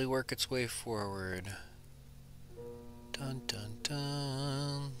slowly work its way forward. Dun dun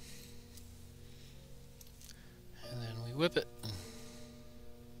dun. And then we whip it.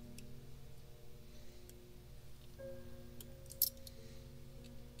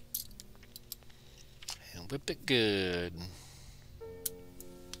 And whip it good.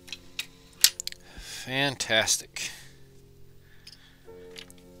 Fantastic.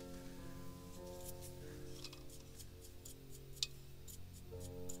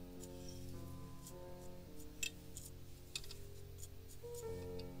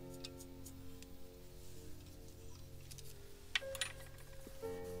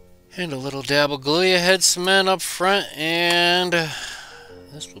 And a little dab of glue head cement up front, and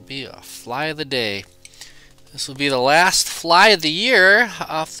this will be a fly of the day. This will be the last fly of the year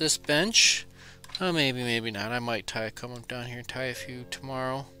off this bench. Oh, maybe not. I might come up down here and tie a few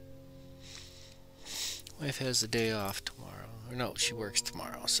tomorrow. Wife has the day off tomorrow. Or no, she works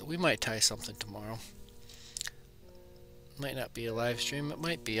tomorrow, so we might tie something tomorrow. Might not be a live stream. It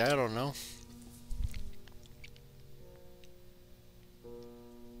might be. I don't know.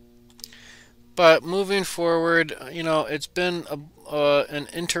 But moving forward, you know, it's been an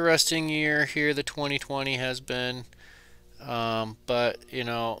interesting year here. The 2020 has been, but you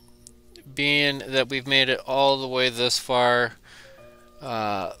know, being that we've made it all the way this far,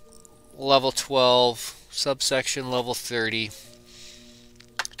 level 12, subsection level 30,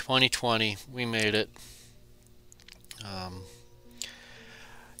 2020, we made it.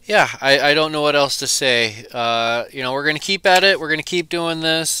 Yeah, I don't know what else to say. You know, we're going to keep at it. We're going to keep doing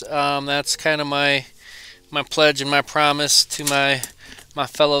this. That's kind of my pledge and my promise to my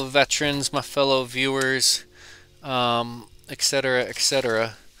fellow veterans, my fellow viewers, etc.,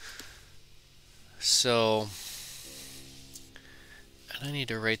 etc. So, and I need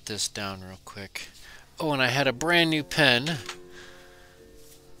to write this down real quick. Oh, and I had a brand new pen,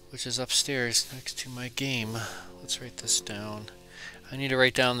 which is upstairs next to my game. Let's write this down. I need to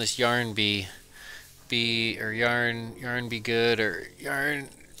write down this yarn be good, or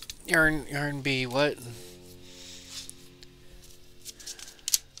yarn be what?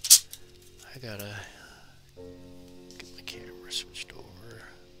 I gotta get my camera switched over.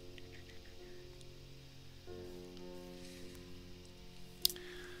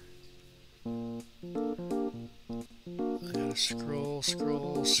 I gotta scroll.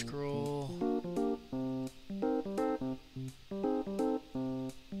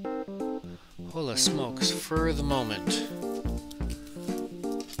 Holy smokes, for the moment.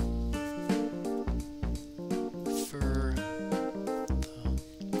 For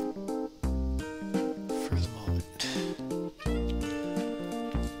the moment.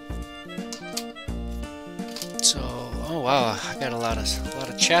 So, oh wow, I got a lot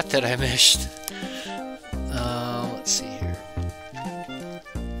of chat that I missed. Let's see here.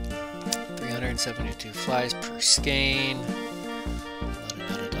 372 flies per skein.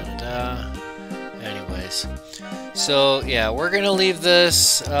 Anyways, so yeah, we're gonna leave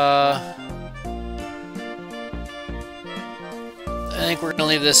this. I think we're gonna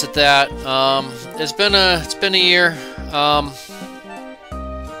leave this at that. It's been a year.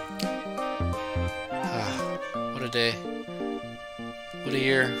 What a day! What a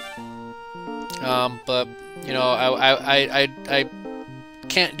year! But you know, I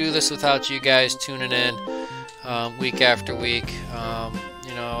can't do this without you guys tuning in week after week.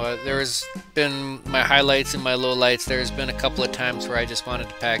 You know, there's been my highlights and my lowlights. There's been a couple of times where I just wanted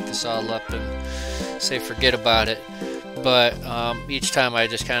to pack this all up and say forget about it. But each time I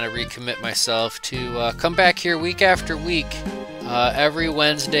just kind of recommit myself to come back here week after week, every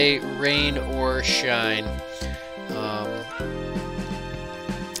Wednesday, rain or shine.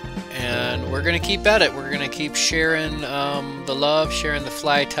 And we're going to keep at it. We're going to keep sharing the love, sharing the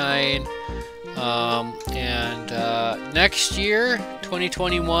fly tying. And next year,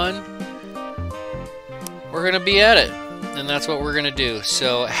 2021, we're going to be at it. And that's what we're going to do.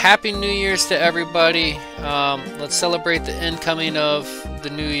 So Happy New Year's to everybody. Let's celebrate the incoming of the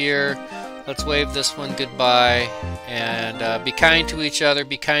new year. Let's wave this one goodbye. And be kind to each other.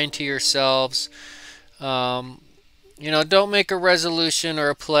 Be kind to yourselves. don't make a resolution or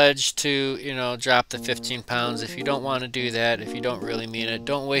a pledge to, drop the 15 pounds if you don't want to do that, if you don't really mean it.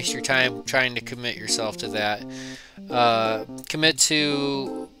 Don't waste your time trying to commit yourself to that. Commit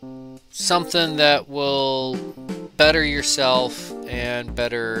to something that will better yourself and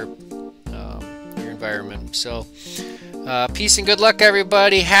better your environment. So, peace and good luck,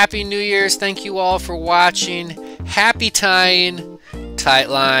 everybody. Happy New Year's. Thank you all for watching. Happy tying. Tight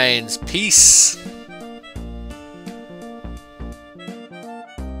lines. Peace.